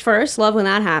August 1st. Love when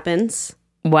that happens.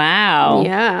 Wow.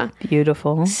 Yeah.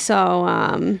 Beautiful. So,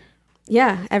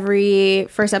 every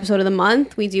first episode of the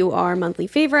month, we do our monthly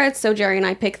favorites. So Jerry and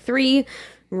I pick 3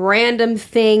 random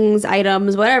things,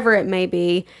 items, whatever it may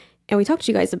be, and we talk to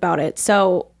you guys about it.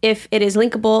 So if it is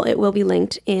linkable, it will be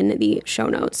linked in the show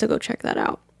notes, so go check that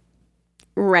out.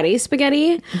 Ready,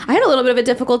 Spaghetti? I had a little bit of a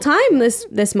difficult time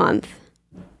this month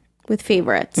with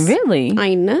favorites. Really?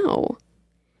 I know.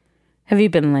 Have you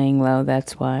been laying low?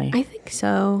 That's why. I think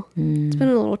so. It's been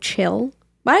a little chill.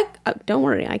 But don't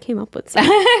worry, I came up with some.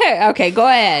 Okay, go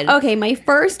ahead. Okay, my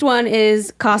first one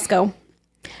is Costco.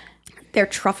 Their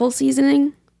truffle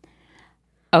seasoning.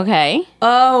 Okay.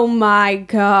 Oh my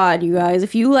God, you guys.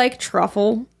 If you like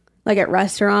truffle, like at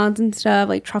restaurants and stuff,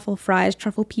 like truffle fries,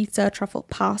 truffle pizza, truffle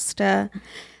pasta,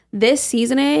 this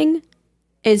seasoning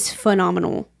is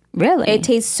phenomenal. Really? It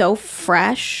tastes so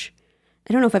fresh.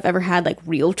 I don't know if I've ever had like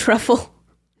real truffle.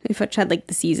 If I've had like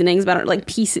the seasonings, but like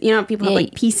pieces, people have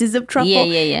like pieces of truffle.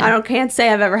 Yeah. I can't say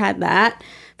I've ever had that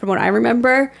from what I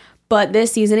remember. But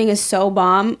this seasoning is so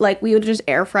bomb. Like we would just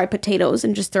air fry potatoes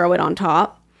and just throw it on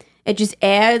top. It just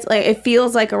adds, like, it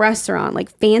feels like a restaurant, like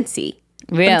fancy.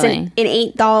 Really? But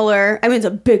it's an $8, I mean, it's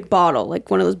a big bottle, like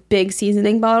one of those big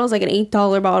seasoning bottles, like an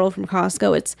 $8 bottle from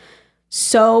Costco. It's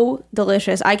so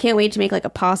delicious. I can't wait to make like a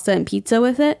pasta and pizza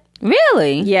with it.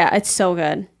 Really? Yeah, it's so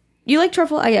good. You like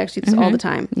truffle? I actually do this all the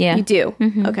time. Yeah. You do?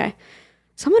 Okay.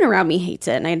 Someone around me hates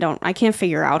it, and I can't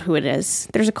figure out who it is.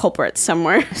 There's a culprit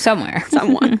somewhere.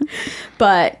 Someone.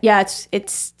 But yeah,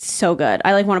 it's so good.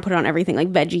 I like want to put it on everything,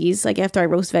 like veggies. Like after I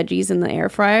roast veggies in the air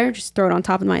fryer, just throw it on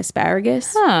top of my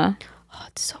asparagus. Huh. Oh,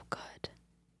 it's so good.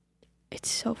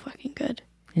 It's so fucking good.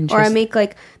 Or I make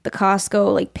like the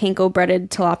Costco like panko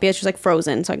breaded tilapia. It's just like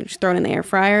frozen, so I can just throw it in the air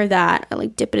fryer. That I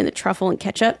like dip it in the truffle and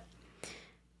ketchup.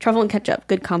 Truffle and ketchup,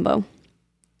 good combo.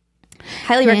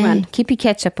 Highly recommend. Keep your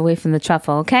ketchup away from the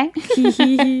truffle, okay?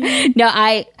 No,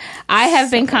 I have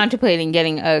been contemplating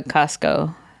getting a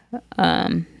Costco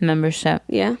membership.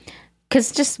 Yeah.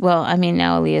 Because now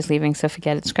Aaliyah's leaving, so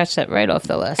forget it. Scratch that right off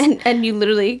the list. And you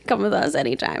literally come with us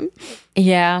anytime.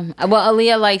 Yeah. Well,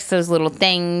 Aaliyah likes those little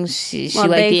things. She liked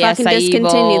they the fucking acai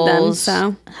discontinued them, bowls.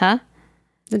 so. Huh?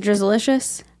 The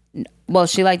Drizzlicious. Well,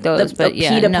 she liked those, but yeah,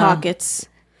 pita no. pockets.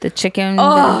 The chicken Me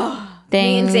and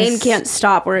things. Zane can't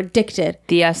stop. We're addicted.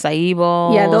 The acai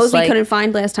bowls. Yeah, those we like, couldn't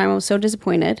find last time. I was so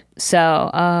disappointed. So,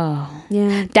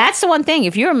 Yeah. that's the one thing.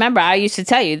 If you remember, I used to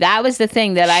tell you that was the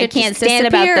thing that I Shit can't just stand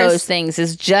about disappears. those things.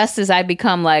 Is just as I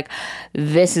become like,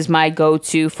 this is my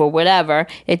go-to for whatever,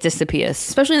 it disappears.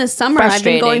 Especially in the summer. I've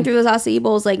been going Frustrating. through those acai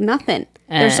bowls like nothing.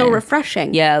 They're so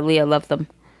refreshing. Yeah, Leah loved them.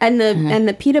 And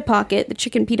the pita pocket, the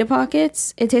chicken pita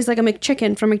pockets, it tastes like a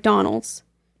McChicken from McDonald's.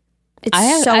 It's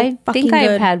I fucking think good.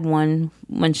 I've had one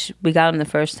when we got them the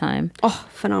first time. Oh,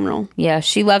 phenomenal. Yeah,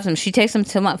 she loves them. She takes them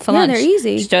for lunch. they're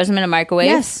easy. She throws them in a microwave.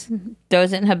 Yes.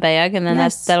 Throws it in her bag, and then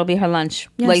Yes. that'll be her lunch.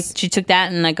 Yes. Like she took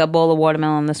that and like a bowl of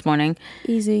watermelon this morning.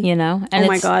 Easy. You know. And Oh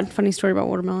my it's- God. Funny story about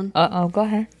watermelon. Go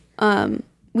ahead.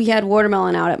 We had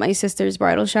watermelon out at my sister's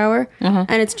bridal shower, and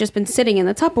it's just been sitting in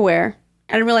the Tupperware.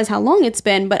 I didn't realize how long it's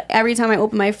been, but every time I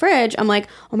open my fridge, I'm like,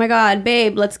 oh my God,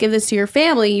 babe, let's give this to your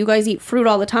family. You guys eat fruit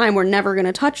all the time. We're never going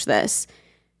to touch this.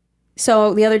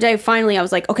 So the other day, finally, I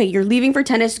was like, okay, you're leaving for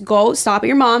tennis. Go stop at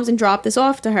your mom's and drop this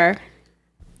off to her.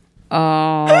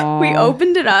 Oh, We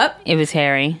opened it up, it was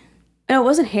hairy. and it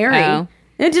wasn't hairy. Oh.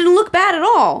 And it didn't look bad at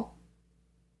all.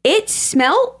 It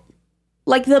smelled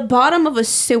like the bottom of a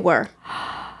sewer.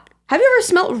 Have you ever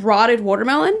smelled rotted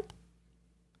watermelon?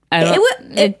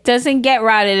 It doesn't get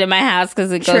rotted in my house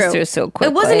because it goes through so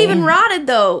quickly. It wasn't even rotted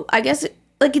though. I guess it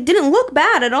didn't look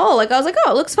bad at all. Like I was like,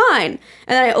 oh, it looks fine. And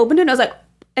then I opened it and I was like,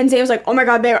 and Zay was like, oh my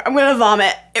God, babe, I'm gonna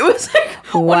vomit. It was like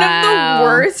one of Wow. the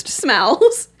worst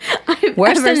smells I've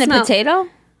Worse ever than the smelled. potato.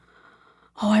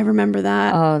 Oh, I remember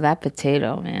that. Oh, that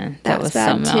potato, man. That was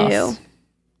bad something else.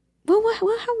 What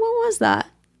was that?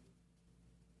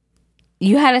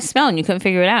 You had a smell and you couldn't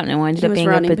figure it out, and it ended It up was being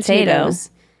a rotting potato. potatoes.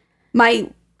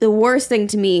 The worst thing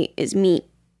to me is meat.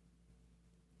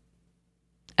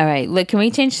 All right, look, can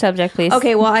we change subject, please?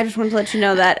 Okay, well, I just wanted to let you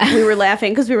know that we were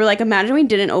laughing because we were like, imagine we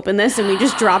didn't open this and we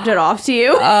just dropped it off to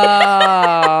you. Oh,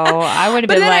 I would have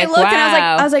But been then like, I looked wow.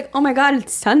 and I was like, oh my God,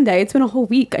 it's Sunday. It's been a whole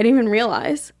week. I didn't even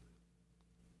realize.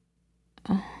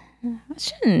 I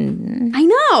shouldn't. I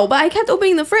know, but I kept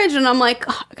opening the fridge and I'm like,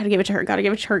 oh, I gotta give it to her. Gotta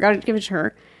give it to her. Gotta give it to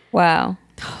her. Wow.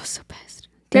 Oh, so pissed.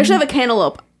 We actually have a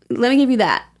cantaloupe. Let me give you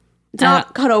that. It's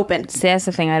not cut open. See, that's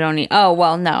the thing I don't eat. Oh,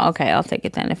 well, no. Okay, I'll take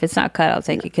it then. If it's not cut, I'll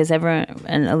take it because everyone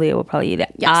and Aaliyah will probably eat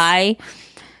it. Yes. I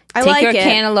I take like your it.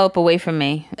 cantaloupe away from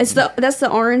me. That's the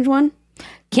orange one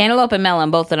Cantaloupe and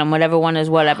melon, both of them, whatever one is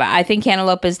whatever. I think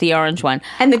cantaloupe is the orange one.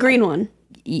 and the green one.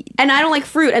 And I don't like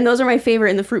fruit, and those are my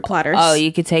favorite in the fruit platters. Oh,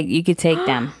 you could take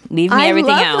them. Leave me I everything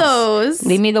love else. those.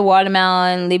 Leave me the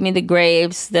watermelon. Leave me the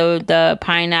grapes, the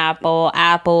pineapple,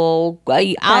 apple,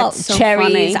 That's so cherries.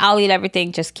 funny. I'll eat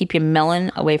everything. Just keep your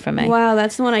melon away from me. Wow,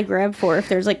 that's the one I grab for. If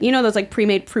there's like, those like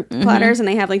pre-made fruit platters and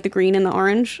they have like the green and the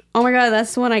orange. Oh my God,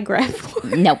 that's the one I grab for.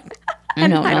 Nope.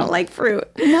 And No, I no. don't like fruit.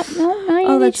 No.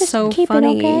 Oh, that's so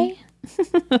funny. okay?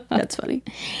 That's funny.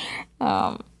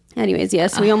 Anyways,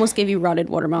 yes, we almost gave you rotted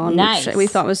watermelon, Nice. which we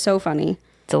thought was so funny.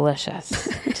 Delicious.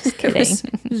 Just It kidding.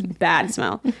 was bad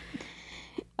smell.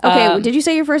 Okay, did you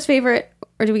say your first favorite,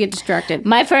 or did we get distracted?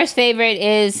 My first favorite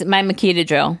is my Makita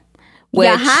drill. Which,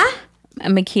 Yeah-huh.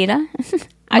 Makita?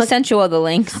 I sent you all the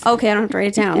links. Okay, I don't have to write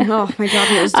it down. Oh, my job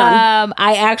here is done.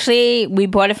 We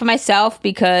bought it for myself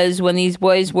because when these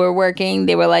boys were working,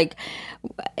 they were like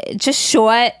just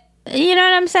short. You know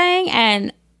what I'm saying?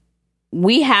 And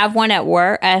we have one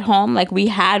at home. Like we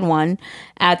had one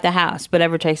at the house, but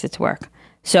Ever takes it to work.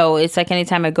 So it's like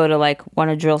anytime I go to like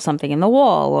want to drill something in the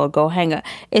wall or go hang it,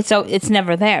 it's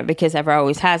never there because Ever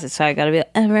always has it. So I got to be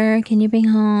like, Ever, can you bring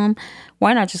home?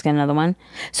 Why not just get another one?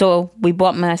 So we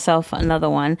bought myself another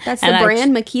one. That's the And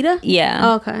brand, Makita? Yeah.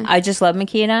 Oh, okay. I just love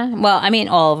Makita. Well, I mean,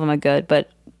 all of them are good, but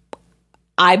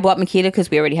I bought Makita because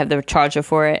we already have the charger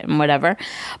for it and whatever.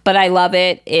 But I love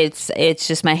it. It's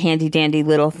just my handy dandy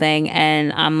little thing,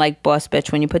 and I'm like boss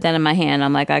bitch. When you put that in my hand,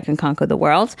 I'm like I can conquer the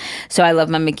world. So I love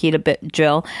my Makita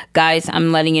drill, guys.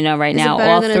 I'm letting you know right now.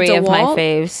 better All than a three of my DeWalt?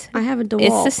 faves. I have a DeWalt.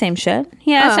 It's the same shit.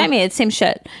 Yeah, that's what I mean. It's the same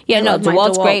shit. Yeah, no, love my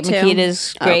DeWalt's DeWalt, great. too.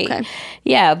 Makita's Oh, great. okay.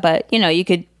 Yeah, but you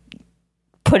could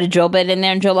put a drill bit in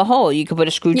there and drill a hole. You could put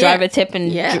a screwdriver tip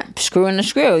and screw in the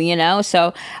screw,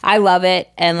 So I love it.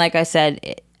 And like I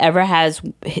said, Ever has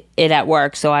it at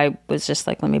work. So I was just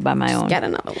like, let me buy my own. Get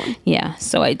another one. Yeah,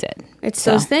 so I did. It's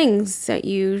those things that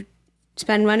you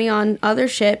spend money on other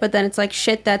shit, but then it's like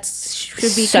shit that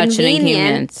should be Such convenient. an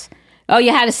inconvenience. Oh,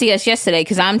 you had to see us yesterday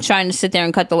because I'm trying to sit there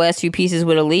and cut the last few pieces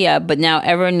with Aaliyah, but now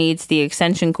Ever needs the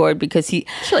extension cord because he...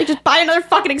 Should like just buy another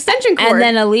fucking extension cord. And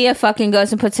then Aaliyah fucking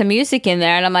goes and puts some music in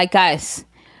there, and I'm like, guys,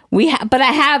 But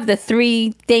I have the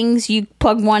 3 things. You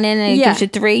plug one in and it gives you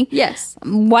 3. Yes.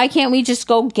 Why can't we just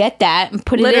go get that and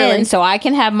put it Literally. in so I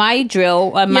can have my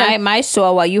drill, my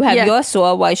saw while you have your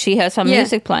saw while she has some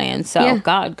music playing. So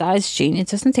God, guys, genius.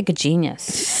 It doesn't take a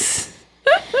genius.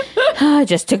 It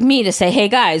just took me to say, hey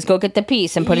guys, go get the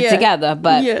piece and put it together.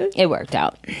 But it worked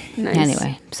out. Nice.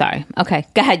 Anyway, sorry. Okay,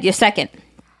 go ahead. Your second.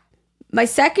 My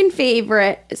second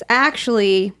favorite is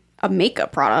actually a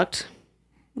makeup product,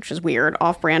 which is weird,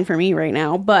 off-brand for me right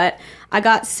now. But I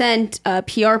got sent a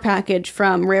PR package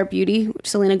from Rare Beauty,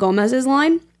 Selena Gomez's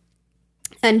line.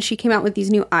 And she came out with these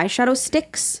new eyeshadow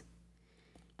sticks.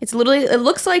 It's literally, it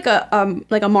looks like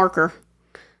a marker.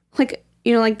 Like,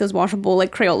 you know, like those washable,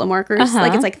 like Crayola markers.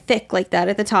 Like, it's like thick like that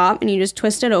at the top. And you just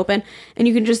twist it open. And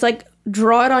you can just like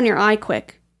draw it on your eye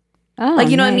quick. Oh, like,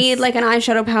 you don't nice. need like an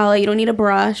eyeshadow palette. You don't need a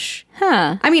brush.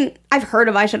 Huh. I mean, I've heard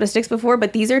of eyeshadow sticks before,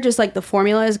 but these are just like, the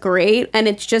formula is great. And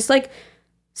it's just like,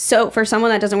 so for someone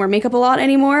that doesn't wear makeup a lot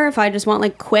anymore, if I just want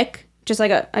like quick, just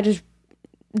like I just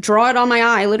draw it on my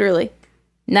eye, literally.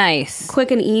 Nice.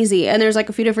 Quick and easy. And there's like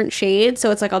a few different shades.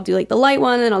 So it's like, I'll do like the light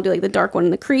one and I'll do like the dark one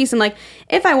in the crease. And like,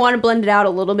 if I want to blend it out a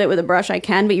little bit with a brush, I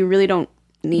can, but you really don't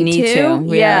need to.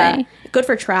 Really? Yeah. Good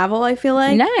for travel, I feel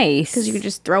like. Nice. Because you can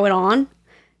just throw it on.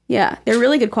 Yeah, they're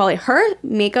really good quality. Her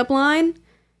makeup line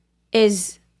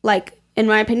is, like, in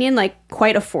my opinion, like,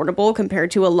 quite affordable compared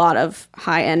to a lot of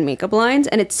high-end makeup lines.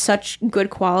 And it's such good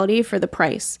quality for the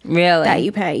price Really? that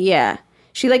you pay. Yeah.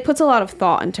 She, like, puts a lot of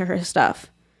thought into her stuff.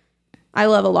 I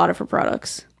love a lot of her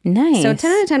products. Nice. So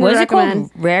 10 out of 10 What would is it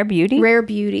recommend. called? Rare Beauty? Rare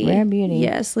Beauty. Rare Beauty.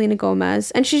 Yeah, Selena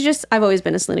Gomez. And she's just, I've always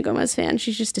been a Selena Gomez fan.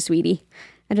 She's just a sweetie.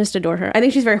 I just adore her. I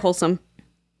think she's very wholesome.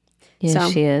 Yes,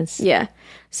 So, she is. Yeah.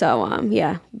 So,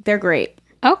 yeah, they're great.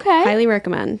 Okay. Highly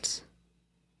recommend.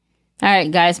 All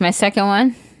right, guys, my second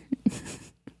one.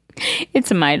 It's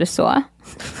a miter saw.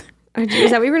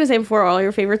 Is that what you were going to say before? All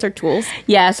your favorites are tools?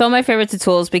 Yeah, so my favorites are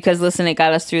tools because, listen, it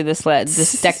got us through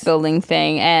this deck building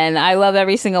thing, and I love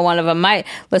every single one of them.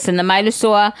 Listen, the miter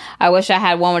saw, I wish I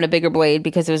had one with a bigger blade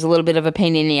because it was a little bit of a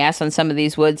pain in the ass on some of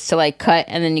these woods to, like, cut,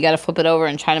 and then you got to flip it over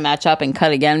and try to match up and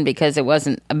cut again because it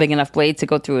wasn't a big enough blade to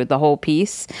go through the whole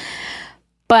piece.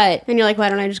 But, And you're like, why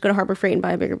don't I just go to Harbor Freight and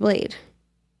buy a bigger blade?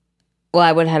 well,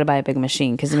 I would have had to buy a big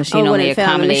machine because the machine Oh, only wouldn't fit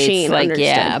on the accommodates, machine, like, understood.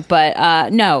 yeah.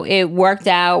 But, no, it worked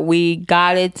out. We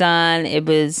got it done. It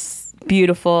was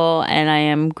beautiful, and I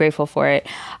am grateful for it.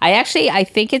 I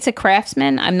think it's a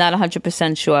Craftsman. I'm not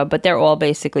 100% sure, but they're all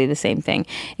basically the same thing.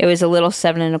 It was a little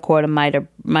 7 1/4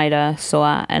 miter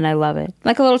saw, and I love it.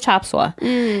 Like a little chop saw,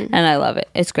 and I love it.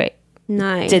 It's great.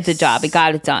 Nice. Did the job. It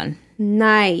got it done.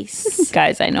 Nice.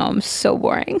 Guys, I know I'm so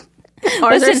boring.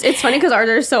 It's funny because ours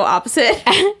are so opposite.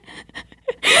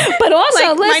 But also,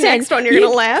 Like, listen, my next one, you're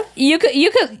going to laugh. You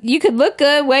could look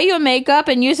good, wear your makeup,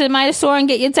 and use a miter saw and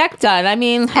get your deck done. I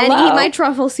mean, hello. And eat my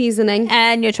truffle seasoning.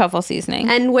 And your truffle seasoning.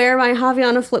 And wear my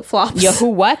Javiana flip-flops. Your who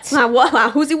what?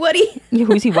 Who's he Woody? Your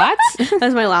who's he what?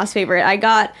 That's my last favorite. I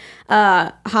got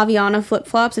Javiana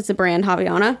flip-flops. It's a brand,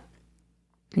 Javiana.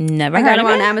 Never I heard got them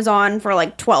of on it. Amazon for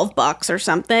like $12 or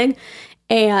something.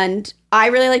 And I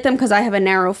really like them because I have a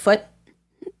narrow foot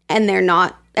and they're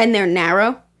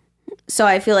narrow. So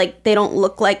I feel like they don't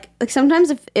look like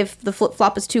sometimes if the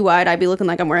flip-flop is too wide, I'd be looking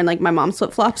like I'm wearing like my mom's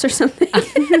flip-flops or something.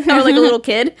 Or like a little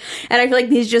kid. And I feel like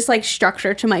these just like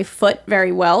structure to my foot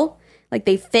very well. Like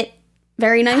they fit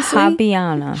very nicely.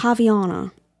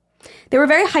 Javiana. They were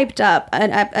very hyped up,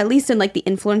 at least in like the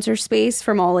influencer space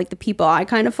from all like the people I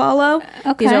kind of follow.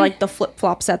 Okay. These are like the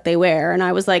flip-flops that they wear. And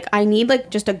I was like, I need like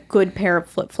just a good pair of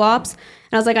flip-flops.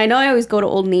 And I was like, I know I always go to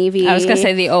Old Navy. I was going to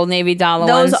say the Old Navy dollar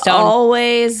Those ones don't.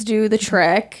 always do the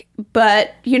trick.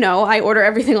 But, you know, I order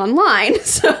everything online.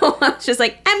 So I was just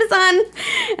like, Amazon.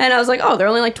 And I was like, oh, they're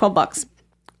only like $12.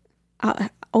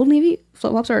 Old Navy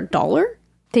flip-flops are $1?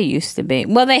 They used to be.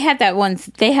 Well, they had that once.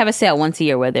 They have a sale once a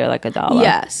year where they're like $1.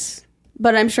 Yes.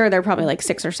 But I'm sure they're probably like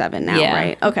 6 or 7 now, Yeah.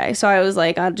 right? Okay, so I was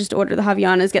like, I'll just order the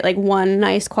Javianas, get like one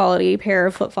nice quality pair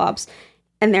of flip-flops,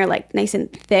 and they're like nice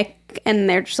and thick, and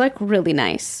they're just like really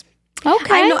nice.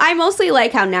 Okay. I know. I mostly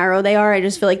like how narrow they are. I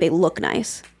just feel like they look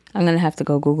nice. I'm going to have to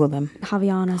go Google them.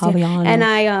 Javianas. Javianas.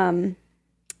 Yeah. And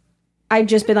I've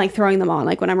just been like throwing them on.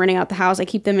 Like when I'm running out the house, I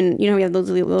keep them in, you know, we have those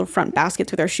little front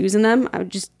baskets with our shoes in them.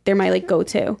 They're my like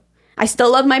go-to. I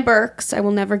still love my Birks. I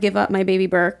will never give up my baby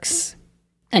Birks.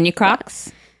 And your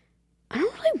Crocs? I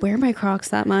don't really wear my Crocs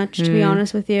that much, to be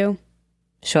honest with you.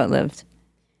 Short-lived.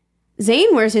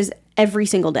 Zane wears his every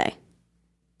single day.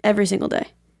 Every single day.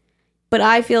 But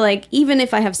I feel like even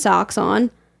if I have socks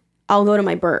on, I'll go to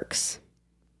my Birks.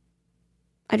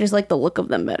 I just like the look of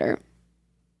them better.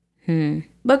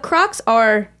 But Crocs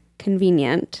are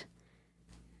convenient.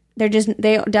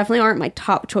 they definitely aren't my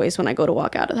top choice when I go to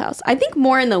walk out of the house. I think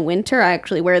more in the winter, I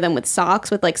actually wear them with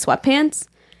socks with like sweatpants.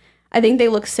 I think they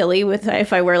look silly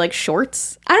if I wear like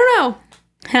shorts. I don't know.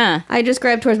 Huh. I just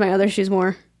grab towards my other shoes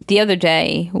more. The other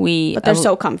day, But they're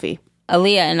so comfy.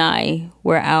 Aaliyah and I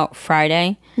were out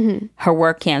Friday. Mm-hmm. Her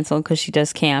work canceled because she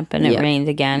does camp and it rained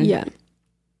again. Yeah.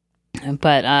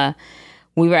 But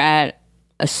we were at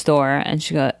a store and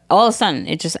she got, all of a sudden,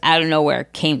 it just out of nowhere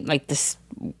came, like this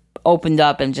opened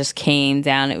up and just came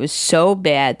down. It was so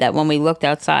bad that when we looked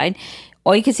outside,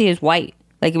 all you could see was white.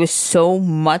 Like it was so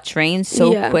much rain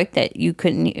so quick that you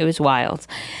couldn't, it was wild.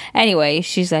 Anyway,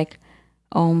 she's like,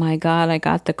 oh my God, I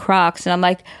got the Crocs. And I'm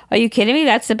like, are you kidding me?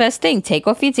 That's the best thing. Take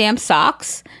off your damn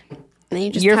socks.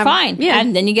 And you're fine. Yeah.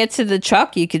 And then you get to the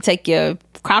truck, you could take your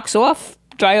Crocs off,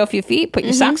 dry off your feet, put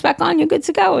your socks back on, you're good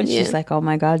to go. And she's like, oh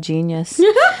my God, genius.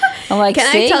 I'm like, can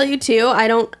I tell you too, I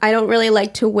don't really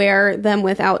like to wear them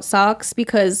without socks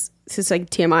because this is like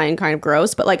TMI and kind of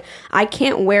gross, but like I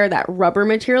can't wear that rubber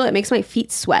material. It makes my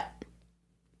feet sweat.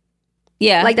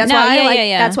 Yeah. Like that's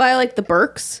that's why I like the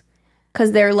Birks,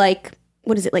 because they're like,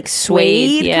 what is it, like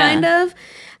suede kind of?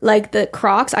 Like the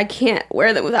Crocs, I can't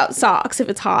wear them without socks if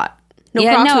it's hot.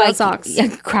 Crocs without socks. Yeah,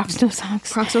 Crocs, no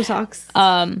socks. Crocs, no socks.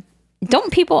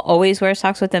 Don't people always wear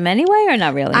socks with them anyway, or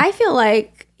not really? I feel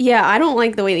like, I don't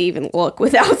like the way they even look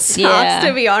without socks,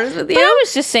 to be honest with you. But I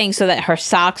was just saying so that her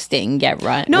socks didn't get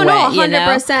wet. No,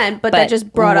 100%. But that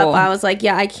just brought up, I was like,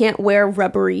 I can't wear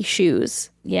rubbery shoes.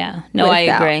 Yeah. No, I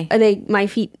agree. My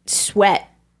feet sweat.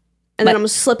 And then I'm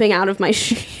slipping out of my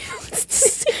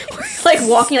shoes. Like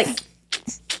walking like,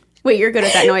 wait, you're good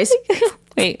at that noise.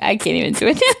 Wait, I can't even do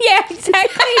it. Yeah,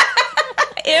 exactly.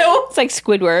 Ew. It's like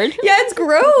Squidward. Yeah, it's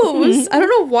gross. I don't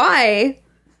know why.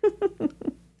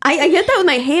 I get that with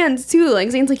my hands too.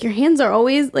 Like Zane's like, your hands are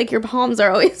always, like your palms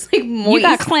are always like moist. You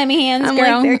got clammy hands, I'm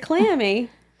girl. like, they're clammy.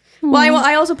 Well,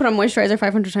 I also put on moisturizer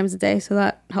 500 times a day, so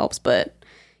that helps. But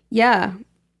yeah,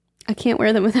 I can't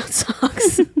wear them without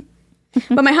socks.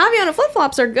 But my Havaiana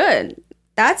flip-flops are good.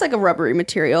 That's like a rubbery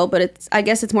material, but I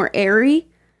guess it's more airy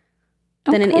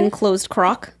than an enclosed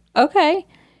Croc. Okay.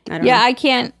 I don't know. I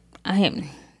can't.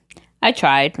 I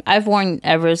tried. I've worn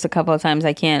Evers a couple of times.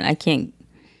 I can't.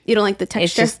 You don't like the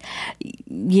texture? It's just,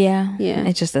 yeah.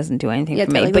 It just doesn't do anything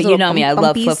for me. Like but you know me, I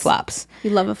love bumpies. Flip-flops. You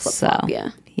love a flip-flop,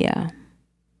 Yeah.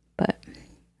 But,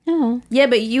 no. Yeah,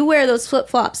 but you wear those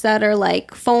flip-flops that are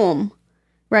like foam,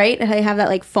 right? They have that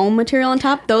like foam material on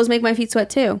top. Those make my feet sweat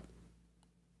too.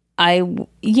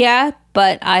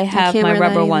 But I have my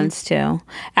rubber ones too.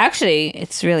 Actually,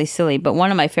 it's really silly, but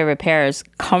one of my favorite pairs,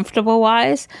 comfortable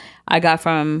wise, I got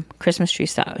from Christmas tree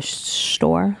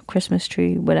store, Christmas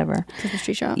tree, whatever. Christmas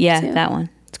tree shop. Yeah, that one.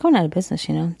 It's going out of business,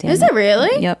 you know. Is it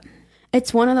really? Yep.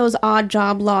 It's one of those odd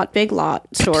job lot, big lot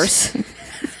stores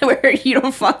where you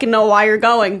don't fucking know why you're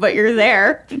going, but you're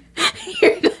there.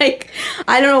 You're like,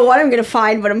 I don't know what I'm going to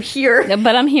find, but I'm here.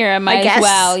 But I'm here. I might as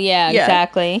well. Yeah,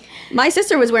 exactly. My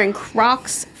sister was wearing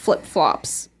Crocs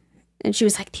flip-flops, and she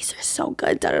was like, these are so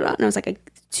good, da-da-da. And I was like,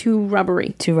 too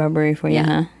rubbery. Too rubbery for you,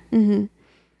 huh?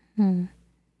 Mm-hmm.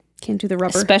 Can't do the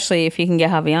rubber. Especially if you can get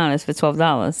Havaianas for $12.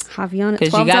 Havaianas.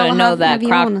 Because you got to know that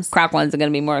Croc ones are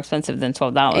going to be more expensive than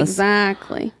 $12.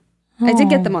 Exactly. I did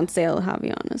get them on sale,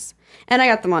 Havaianas. And I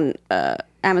got them on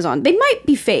Amazon. They might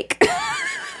be fake.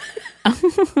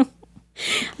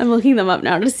 I'm looking them up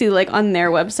now to see, like, on their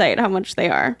website how much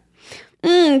they are.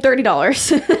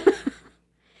 $30.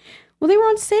 Well, they were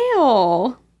on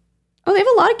sale. Oh, they have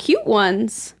a lot of cute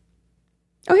ones.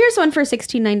 Oh, here's one for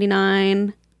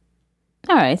 $16.99.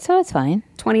 All right, so it's fine.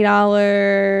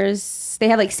 $20. They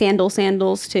have like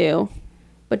sandals too,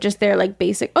 but just they're like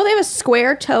basic. Oh, they have a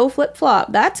square toe flip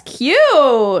flop. That's cute.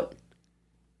 I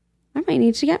might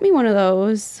need to get me one of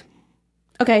those.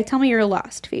 Okay, tell me your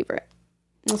last favorite.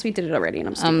 Unless we did it already and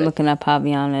I'm stupid. I'm looking up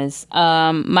Havaianas.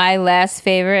 My last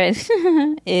favorite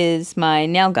is my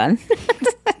nail gun.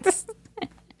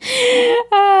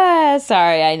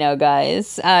 Sorry, I know,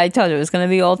 guys. I told you it was going to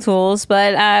be all tools,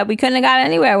 but we couldn't have got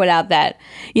anywhere without that.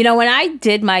 You know, when I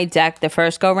did my deck the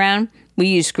first go round, we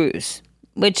used screws,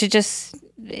 which it just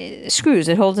screws.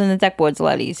 It holds in the deck boards a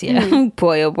lot easier.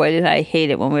 Boy, oh boy, did I hate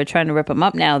it when we were trying to rip them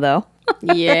up now, though.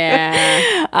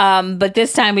 Yeah. But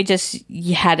this time we just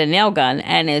had a nail gun,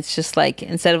 and it's just like,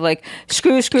 instead of like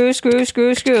screw,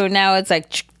 now it's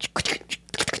like,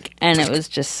 and it was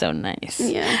just so nice.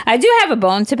 Yeah. I do have a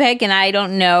bone to pick, and I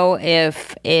don't know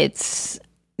if it's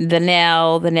the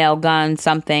nail gun,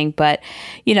 something, but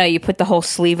you know, you put the whole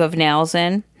sleeve of nails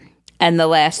in, and the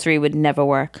last 3 would never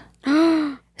work.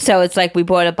 So it's like we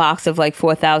bought a box of like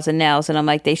 4,000 nails, and I'm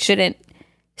like, they shouldn't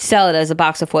sell it as a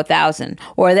box of 4,000.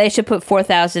 Or they should put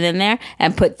 4,000 in there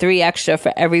and put 3 extra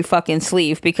for every fucking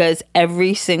sleeve, because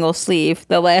every single sleeve,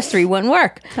 the last 3 wouldn't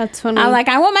work. That's funny. I'm like,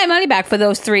 I want my money back for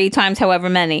those 3 times however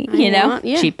many,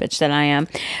 cheap bitch that I am.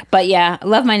 But yeah, I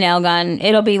love my nail gun.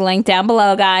 It'll be linked down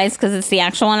below, guys, because it's the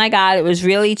actual one I got. It was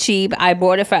really cheap. I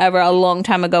bought it forever, a long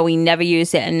time ago. We never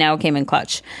used it, and now it came in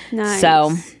clutch. Nice.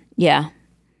 So yeah,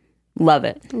 love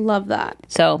it. Love that.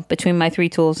 So between my 3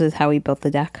 tools is how we built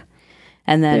the deck.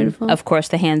 And then, Beautiful. of course,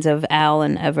 the hands of Al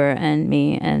and Ever and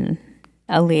me and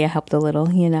Aaliyah helped a little,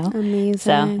 Amazing.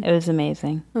 So it was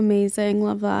amazing. Amazing.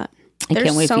 Love that. I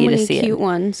can't wait so for you to many see it. cute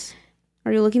ones.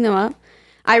 Are you looking them up?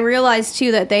 I realized,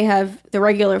 too, that they have the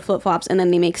regular flip-flops and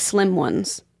then they make slim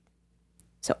ones.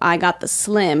 So I got the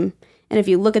slim. And if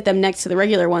you look at them next to the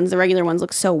regular ones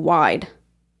look so wide.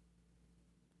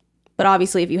 But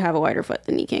obviously, if you have a wider foot,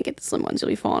 then you can't get the slim ones. You'll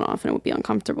be falling off and it would be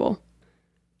uncomfortable.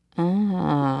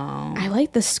 Oh. I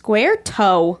like the square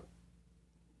toe.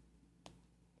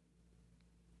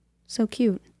 So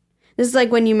cute. This is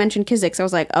like when you mentioned Kizik's. I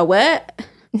was like, a what?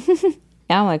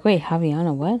 Yeah, I'm like, wait,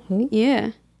 Javiana, what? Who?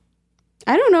 Yeah.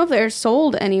 I don't know if they're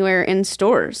sold anywhere in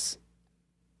stores.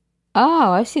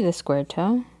 Oh, I see the square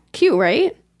toe. Cute,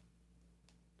 right?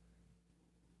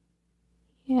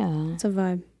 Yeah. It's a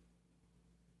vibe.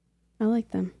 I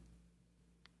like them.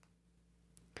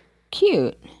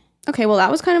 Cute. Okay, well, that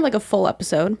was kind of like a full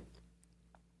episode.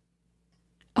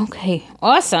 Okay,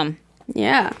 awesome.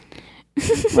 Yeah.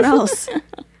 What else?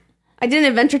 I did an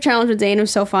adventure challenge with Zane. It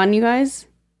was so fun, you guys.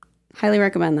 Highly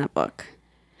recommend that book.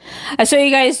 I saw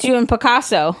you guys doing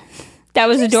Picasso. That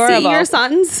was adorable. See your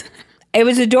sons? It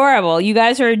was adorable. You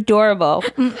guys are adorable.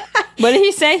 What did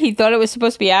he say? He thought it was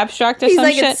supposed to be abstract or He's some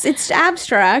like, shit? it's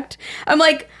abstract. I'm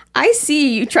like, I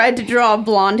see you tried to draw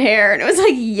blonde hair and it was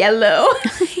like yellow.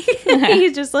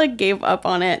 He just like gave up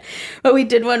on it. But we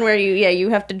did one where you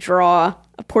have to draw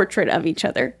a portrait of each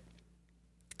other.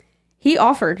 He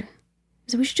offered.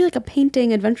 So we should do like a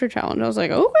painting adventure challenge. I was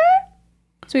like, okay.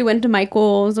 So we went to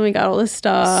Michael's and we got all this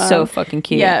stuff. So fucking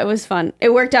cute. Yeah, it was fun.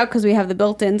 It worked out because we have the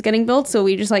built-ins getting built. So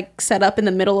we just like set up in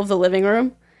the middle of the living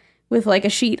room with like a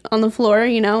sheet on the floor,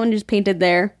 and just painted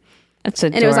there. That's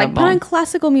adorable. And it was like, put on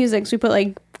classical music. So we put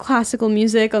like classical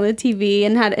music on the TV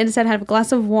and it said have a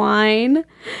glass of wine.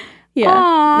 Yeah,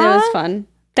 Aww. it was fun.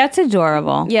 That's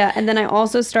adorable. Yeah, and then I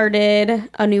also started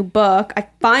a new book. I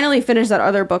finally finished that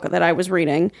other book that I was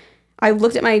reading. I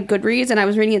looked at my Goodreads and I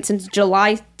was reading it since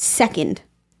July 2nd.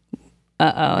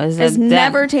 Uh-oh. It's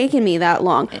never taken me that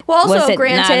long. Well, also, was it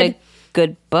granted, not a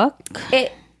good book?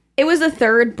 it was the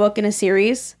 3rd book in a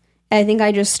series. I think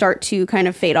I just start to kind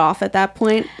of fade off at that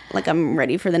point. Like I'm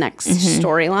ready for the next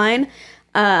storyline.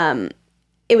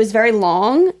 It was very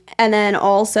long. And then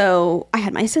also I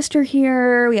had my sister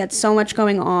here. We had so much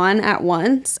going on at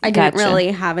once. I didn't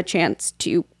really have a chance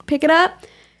to pick it up.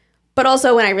 But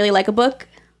also when I really like a book,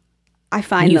 I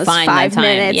find those 5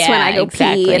 minutes when I go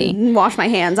pee and wash my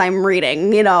hands, I'm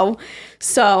reading,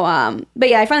 So, but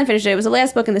yeah, I finally finished it. It was the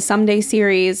last book in the Someday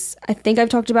series. I think I've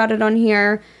talked about it on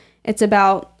here. It's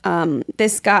about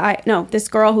this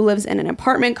girl who lives in an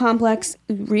apartment complex,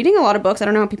 reading a lot of books. I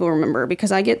don't know how people remember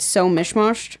because I get so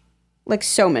mishmashed.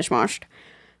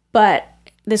 But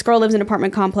this girl lives in an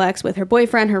apartment complex with her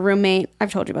boyfriend, her roommate.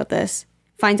 I've told you about this.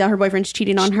 Finds out her boyfriend's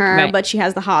cheating on her, right. But she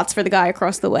has the hots for the guy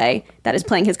across the way that is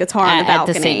playing his guitar on the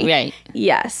balcony. Right.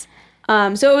 Yes.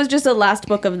 So it was just the last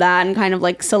book of that and kind of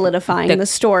like solidifying the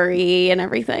story and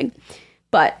everything.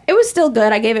 But it was still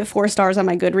good. I gave it 4 stars on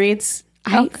my Goodreads.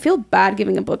 I feel bad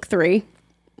giving a book 3.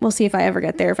 We'll see if I ever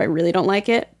get there if I really don't like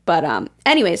it. But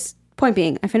anyways, point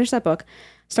being, I finished that book,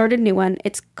 started a new one.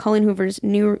 It's Colleen Hoover's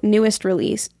newest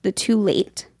release, the Too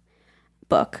Late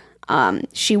book.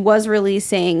 She was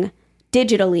releasing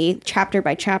digitally chapter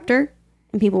by chapter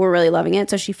and people were really loving it.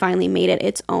 So she finally made it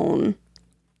its own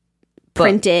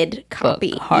printed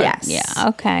copy. Yes. Yeah.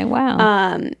 Okay.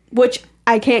 Wow. Which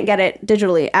I can't get it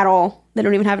digitally at all. They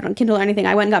don't even have it on Kindle or anything.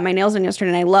 I went and got my nails done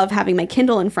yesterday and I love having my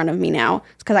Kindle in front of me now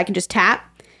because I can just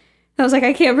tap. I was like,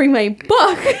 I can't bring my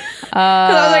book. Because what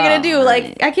was I going to do?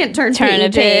 Like, I can't turn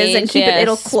pages a page and keep it.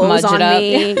 It'll close on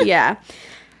me. Yeah.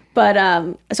 But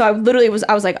so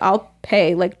I was like, I'll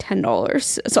pay like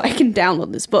 $10 so I can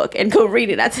download this book and go read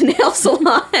it at the nail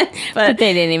salon. But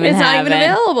they didn't even have it. It's not even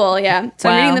available. Yeah. So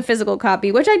I'm reading the physical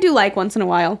copy, which I do like once in a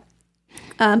while.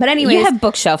 But anyways, you have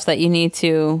bookshelves that you need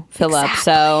to fill up.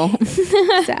 So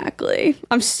exactly.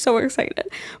 I'm so excited.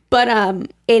 But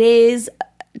it is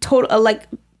like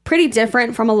pretty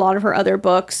different from a lot of her other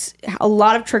books. A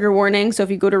lot of trigger warnings. So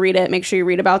if you go to read it, make sure you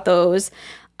read about those.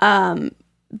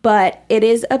 But it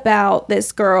is about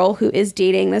this girl who is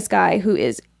dating this guy who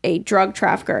is a drug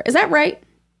trafficker. Is that right?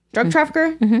 Drug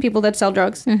trafficker? People that sell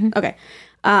drugs? Okay.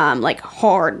 Like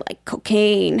hard, like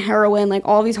cocaine, heroin, like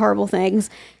all these horrible things.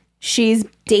 She's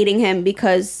dating him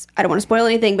because, I don't want to spoil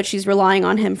anything, but she's relying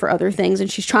on him for other things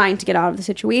and she's trying to get out of the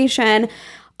situation.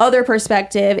 Other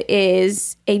perspective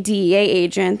is a DEA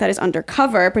agent that is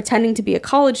undercover, pretending to be a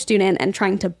college student and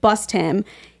trying to bust him.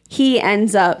 He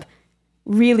ends up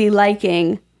really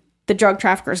liking the drug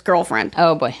trafficker's girlfriend.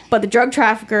 Oh boy. But the drug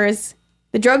trafficker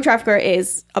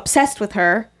is obsessed with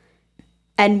her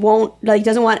and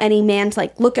doesn't want any man to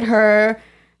like look at her,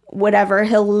 whatever.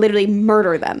 He'll literally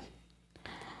murder them.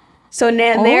 So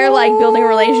now they're like building a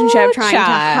relationship, trying to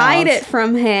hide it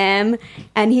from him.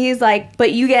 And he's like,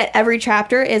 but you get every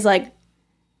chapter is like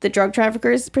the drug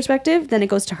trafficker's perspective. Then it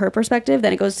goes to her perspective.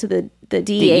 Then it goes to the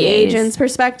DEA agent's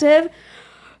perspective.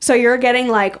 So you're getting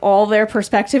like all their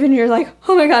perspective and you're like,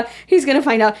 oh my God, he's going to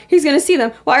find out. He's going to see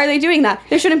them. Why are they doing that?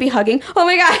 They shouldn't be hugging. Oh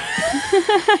my God.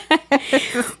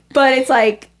 But it's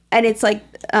like, and it's like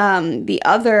the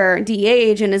other DEA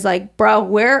agent is like, bro,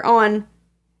 we're on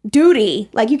duty.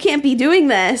 Like, you can't be doing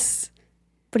this.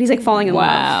 But he's like falling in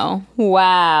love.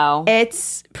 Wow.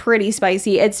 It's pretty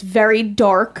spicy. It's very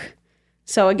dark.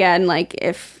 So again, like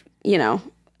if,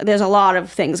 there's a lot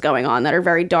of things going on that are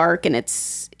very dark and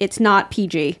it's not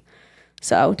PG.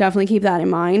 So definitely keep that in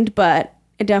mind, but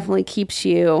it definitely keeps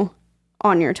you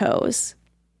on your toes.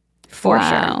 For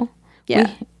sure.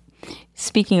 Yeah.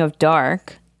 Speaking of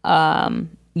dark,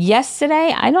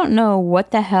 yesterday, I don't know what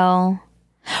the hell.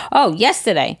 Oh,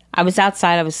 yesterday I was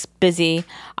outside. I was busy.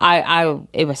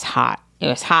 It was hot. It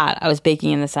was hot. I was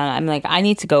baking in the sun. I'm like, I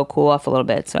need to go cool off a little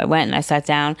bit. So I went and I sat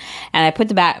down and I put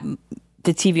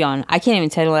the TV on. I can't even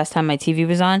tell you the last time my TV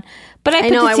was on, but I put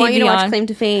the TV on. I want you to watch Claim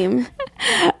to Fame.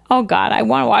 Oh God, I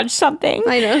want to watch something.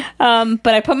 I know.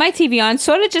 But I put my TV on,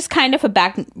 sort of just kind of a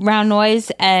background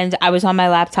noise, and I was on my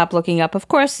laptop looking up, of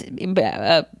course,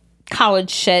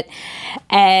 college shit,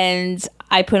 and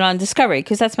I put on Discovery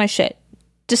because that's my shit.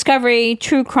 Discovery,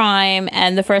 true crime,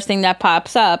 and the first thing that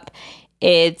pops up,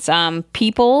 it's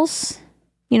People's,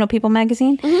 People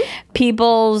magazine?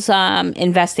 People's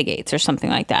Investigates or something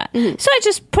like that. So I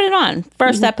just put it on.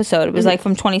 First episode. It was like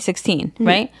from 2016,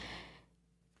 right?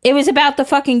 It was about the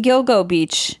fucking Gilgo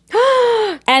Beach.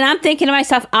 And I'm thinking to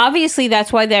myself, obviously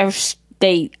that's why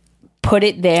they put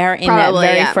it there in that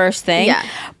very first thing. Yeah.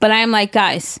 But I'm like,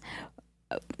 guys,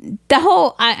 the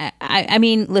whole, I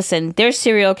mean, listen, there's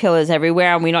serial killers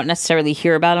everywhere and we don't necessarily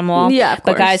hear about them all. Yeah, of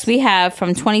course. But guys, we have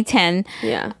from 2010,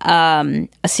 a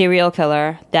serial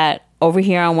killer that over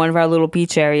here on one of our little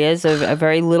beach areas, a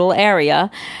very little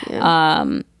area,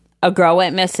 a girl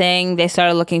went missing. They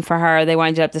started looking for her. They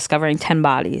wound up discovering 10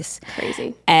 bodies.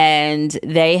 Crazy. And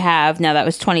they have, now that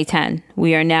was 2010.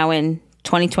 We are now in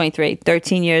 2023,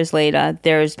 13 years later.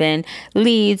 There's been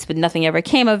leads, but nothing ever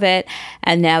came of it.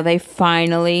 And now they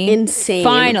finally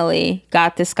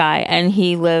got this guy. And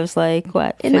he lives like,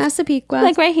 what? In Massapequa.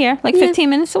 Like right here, like 15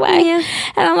 minutes away. Yeah.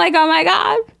 And I'm like, oh my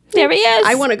God, there he is.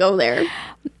 I want to go there.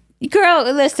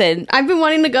 Girl, listen. I've been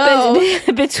wanting to go.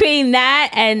 Between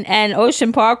that and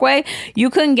Ocean Parkway,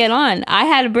 you couldn't get on. I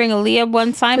had to bring Aaliyah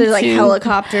one time. There's like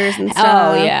helicopters and stuff.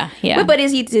 Oh, yeah. Wait, but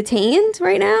is he detained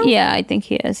right now? Yeah, I think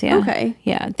he is, yeah. Okay.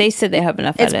 Yeah, they said they have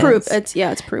enough evidence.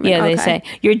 It's proven. Yeah, they say.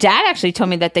 Your dad actually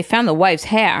told me that they found the wife's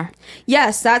hair.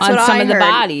 Yes, that's what I heard. On some of the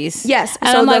bodies. Yes.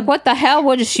 And I'm like, what the hell?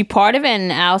 What, is she part of it?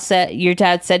 And your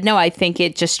dad said, no, I think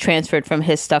it just transferred from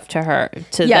his stuff to her,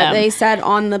 to them. Yeah, they said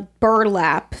on the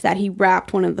burlap that he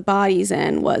wrapped one of the bodies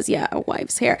in was, a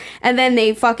wife's hair. And then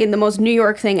they the most New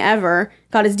York thing ever,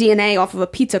 got his DNA off of a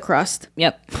pizza crust.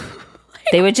 Yep.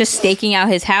 They were just staking out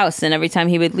his house, and every time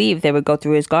he would leave, they would go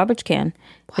through his garbage can.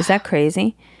 Wow. Is that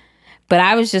crazy? But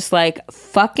I was just like,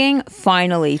 fucking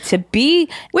finally, to be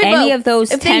any of those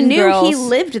 10 girls. If they knew he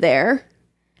lived there.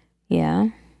 Yeah.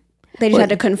 They just had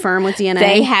to confirm with DNA.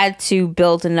 They had to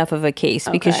build enough of a case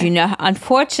because,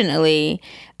 unfortunately,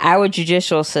 our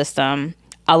judicial system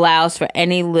allows for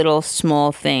any little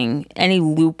small thing, any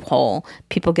loophole,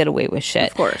 people get away with shit.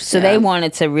 Of course. So they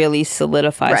wanted to really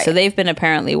solidify. Right. So they've been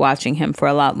apparently watching him for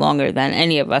a lot longer than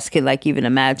any of us could even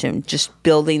imagine, just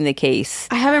building the case.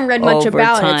 I haven't read much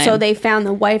about it. So they found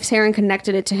the wife's hair and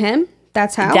connected it to him?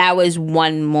 That's how? That was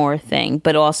one more thing.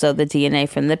 But also the DNA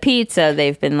from the pizza.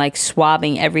 They've been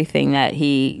swabbing everything that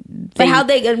But how'd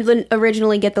they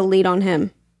originally get the lead on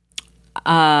him?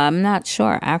 I'm not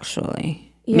sure, actually.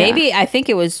 Yeah. I think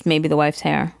it was the wife's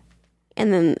hair.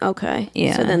 And then, okay.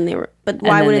 Yeah. So then but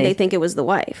why wouldn't they think it was the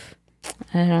wife?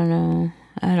 I don't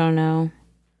know.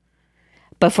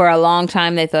 But for a long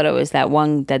time, they thought it was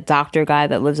that doctor guy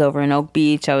that lives over in Oak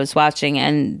Beach. I was watching,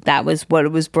 and that was what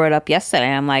was brought up yesterday.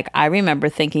 I'm like, I remember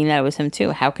thinking that it was him too.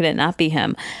 How could it not be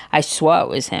him? I swore it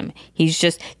was him. He's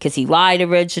just, because he lied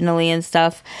originally and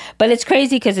stuff. But it's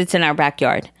crazy because it's in our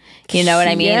backyard. You know what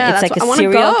I mean? Yeah, it's like a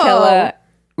serial killer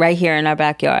right here in our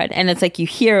backyard. And it's like you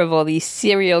hear of all these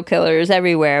serial killers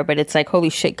everywhere, but it's like,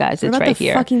 holy shit, guys, it's right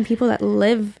here. What about the fucking people that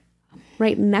live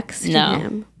right next to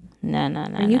him? No.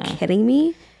 Are you kidding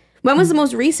me? When was the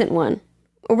most recent one?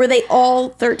 Or were they all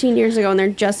 13 years ago and they're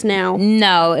just now?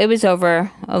 No, it was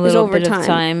over a little bit of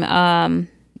time.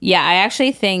 Yeah, I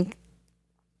actually think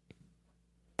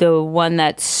the one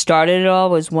that started it all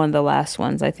was one of the last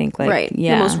ones. I think, like, right,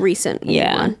 yeah, the most recent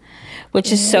one.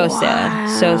 Which is so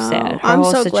sad, so sad. Her I'm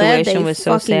whole so glad situation they was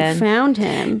so fucking sad. found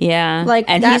him. Yeah, like,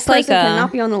 and that he's person like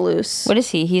cannot be on the loose. What is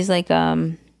he? He's like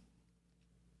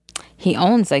he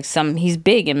owns like he's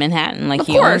big in Manhattan. Like,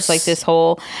 he owns like this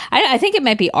whole, I think it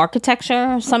might be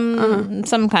architecture or some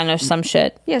kind of some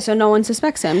shit. Yeah, so no one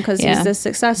suspects him because he's this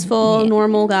successful,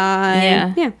 normal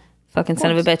guy. Yeah. Fucking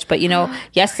son of a bitch. But you know,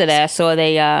 yesterday I saw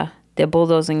they're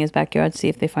bulldozing his backyard to see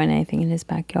if they find anything in his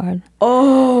backyard.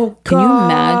 Oh,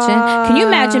 God. Can you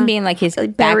imagine being like his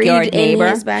backyard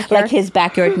neighbor? Like his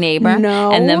backyard neighbor?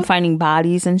 No. And then finding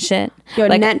bodies and shit? Yo,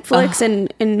 like, Netflix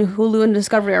and Hulu and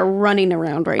Discovery are running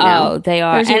around right now. Oh, they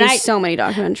are. There's going to be so many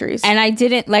documentaries. And I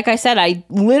didn't, like I said, I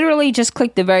literally just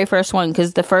clicked the very first one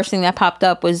because the first thing that popped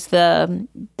up was the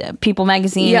People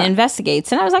Magazine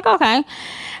Investigates. And I was like, okay.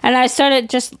 And I started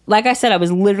just, like I said, I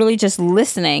was literally just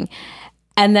listening.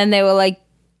 And then they were like,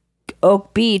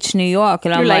 Oak Beach, New York.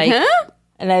 And I'm like, huh?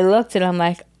 And I looked and I'm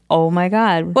like, oh my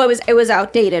God. Well, it was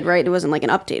outdated, right? It wasn't like an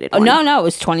updated one. Oh, no, it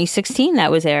was 2016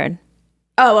 that was aired.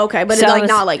 Oh, okay. But so it's like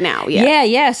not like now. Yeah.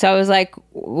 Yeah. So I was like,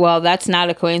 well, that's not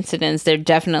a coincidence. They're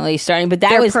definitely starting. But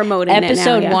that was promoting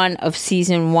episode 1 of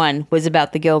season 1 was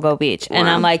about the Gilgo Beach. Wow. And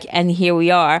I'm like, and here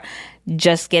we are.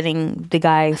 Just getting the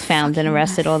guy found and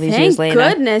arrested all these years later.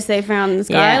 Thank goodness they found this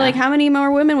guy. Like, how many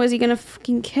more women was he gonna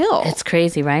fucking kill? It's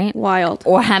crazy, right? Wild.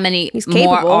 Or how many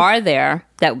more are there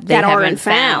that aren't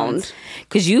found?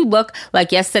 Because you look,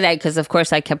 like yesterday, because of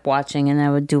course I kept watching and I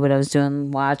would do what I was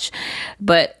doing, watch.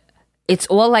 But it's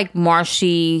all like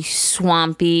marshy,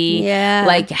 swampy. Yeah.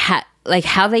 Like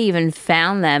how they even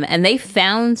found them. And they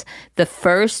found the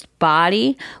first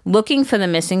body, looking for the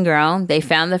missing girl. They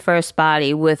found the first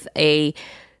body with a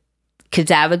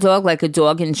cadaver dog, like a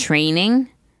dog in training.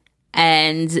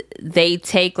 And they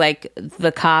take like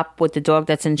the cop with the dog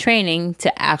that's in training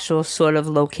to actual sort of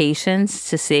locations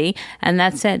to see. And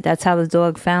that's it. That's how the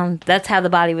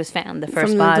body was found. The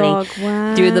first body.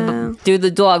 Wow. Through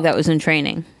the dog that was in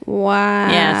training. Wow.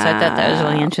 Yeah, so I thought that was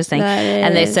really interesting.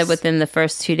 And they said within the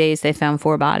first 2 days they found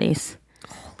 4 bodies.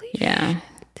 Holy shit.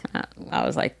 I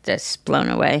was like just blown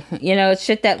away. You know, it's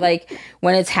shit that like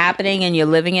when it's happening and you're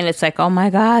living it, it's like, oh my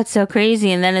God, so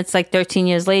crazy. And then it's like 13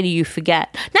 years later, you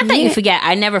forget. Not that you forget.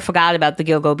 I never forgot about the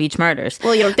Gilgo Beach murders.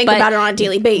 Well, you don't think about it on a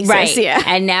daily basis. Right. Yeah.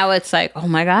 And now it's like, oh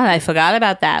my God, I forgot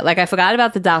about that. Like I forgot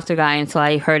about the doctor guy until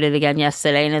I heard it again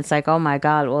yesterday. And it's like, oh my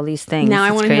God, all these things. Now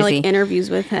I want to hear like interviews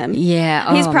with him.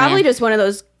 Yeah. He's probably just one of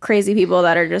those crazy people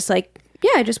that are just like,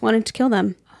 yeah, I just wanted to kill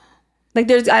them.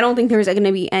 Like I don't think there's going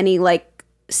to be any like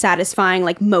satisfying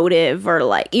like motive or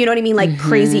like, you know what I mean, like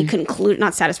crazy conclusion.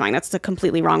 Not satisfying, that's a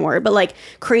completely wrong word, but like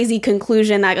crazy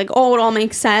conclusion that like, oh, it all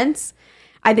makes sense.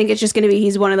 I think it's just gonna be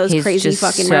he's one of those crazy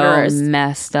fucking murderers.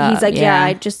 Messed up. He's like,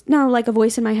 I just like a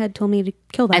voice in my head told me to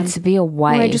kill them, and to be a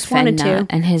wife, I just wanted to,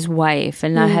 and his wife,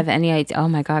 and not have any idea. Oh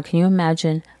my God, can you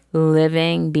imagine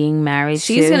being married?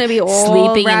 She's gonna be all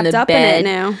sleeping wrapped in the up bed in it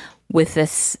now. With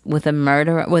a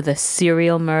murderer, with a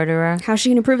serial murderer. How's she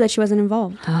gonna prove that she wasn't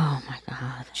involved? Oh my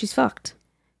God, she's fucked.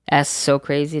 That's so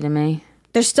crazy to me.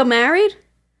 They're still married?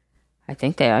 I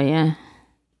think they are, yeah.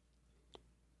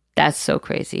 That's so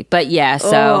crazy. But yeah,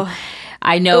 so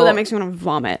I know. Oh, that makes me want to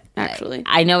vomit, actually.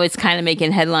 I know it's kind of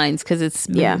making headlines because it's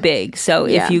big. So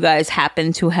if you guys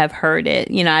happen to have heard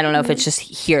it, you know, I don't know if it's just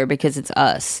here because it's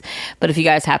us, but if you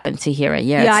guys happen to hear it,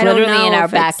 it's literally in our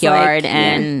backyard, like,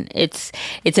 and it's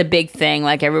a big thing.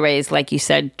 Like everybody's, like you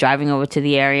said, driving over to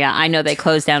the area. I know they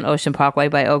closed down Ocean Parkway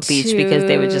by Oak Beach because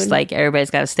they were just like,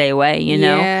 everybody's got to stay away, you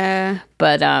know? Yeah.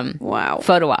 But wow,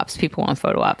 photo ops. People want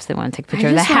photo ops. They want to take a picture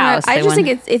of the house. I just think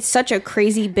it's such a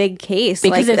crazy big case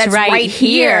because like, it's that's right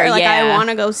here. Like I want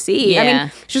to go see. Yeah. I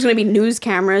mean, it's just going to be news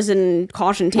cameras and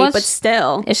caution tape, but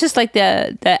still, it's just like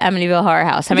the Amityville Horror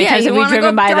House. How many times have we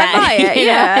driven by that?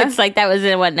 It, it's like that was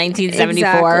in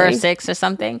 1974 or 6 or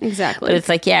something. Exactly. But it's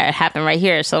like it happened right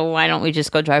here. So why don't we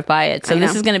just go drive by it? So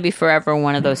this is going to be forever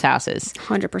one of those houses.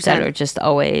 100%. That are just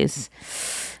always.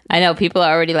 I know people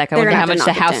are already like, I wonder gonna how have to much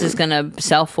the knock it house down. is going to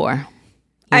sell for.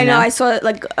 I know. know? I saw it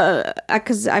like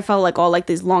because I follow like all like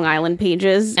these Long Island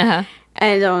pages, Uh-huh.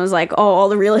 and I was like, oh, all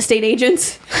the real estate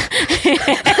agents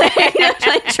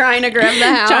like trying to grab the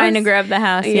house. Trying to grab the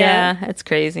house. Yeah. Yeah, it's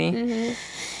crazy.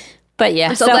 But yeah.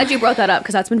 I'm so glad you brought that up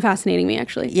because that's been fascinating me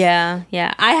actually. Yeah,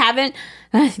 yeah. I haven't.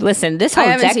 Listen, this whole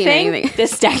haven't deck seen thing, anything.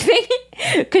 this deck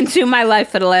thing, consumed my life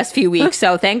for the last few weeks.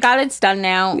 So thank God it's done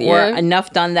now, or Yeah.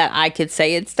 enough done that I could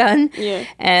say it's done. Yeah.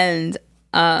 And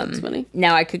funny.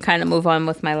 now I could kind of move on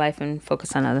with my life and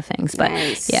focus on other things. But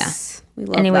Nice. yeah. We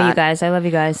love Anyway, that. you guys, I love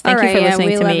you guys. Thank All you for right, yeah, listening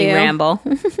we to love me you. ramble.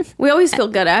 We always feel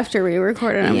good after we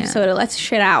record an episode. It lets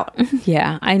shit out.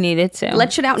 Yeah, I need it too.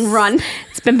 Let shit out and run.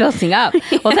 It's been building up.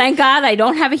 Well, thank God I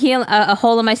don't have a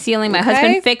hole in my ceiling. My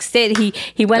husband fixed it.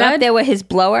 He went up Good. there with his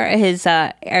blower, his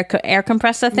air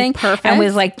compressor thing, Perfect. and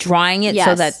was like drying it so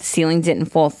Yes. that the ceiling didn't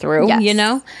fall through. Yes. You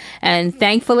know, and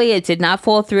thankfully it did not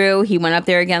fall through. He went up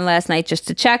there again last night just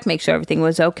to check, make sure everything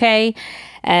was okay.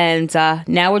 And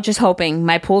now we're just hoping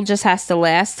my pool just has to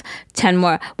last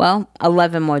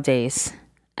 11 more days.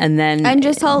 And then And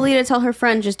just tell Lee to tell her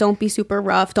friend, just don't be super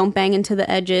rough. Don't bang into the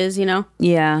edges, you know?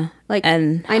 yeah, Like,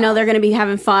 and I know they're going to be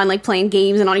having fun, like playing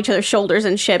games and on each other's shoulders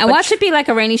and shit. and but watch it be like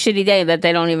a rainy, shitty day that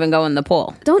they don't even go in the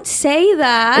pool. don't say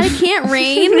that. It can't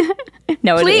rain.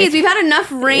 No, Please, we've had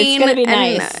enough rain. gonna be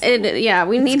and nice. Yeah,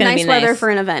 we need gonna be nice weather nice. for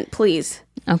an event, please.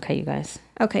 Okay, you guys.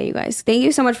 Okay, you guys. Thank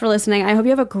you so much for listening. I hope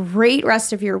you have a great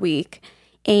rest of your week.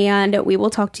 And we will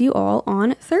talk to you all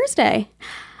on Thursday.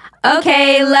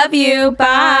 Okay, love you.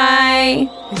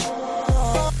 Bye.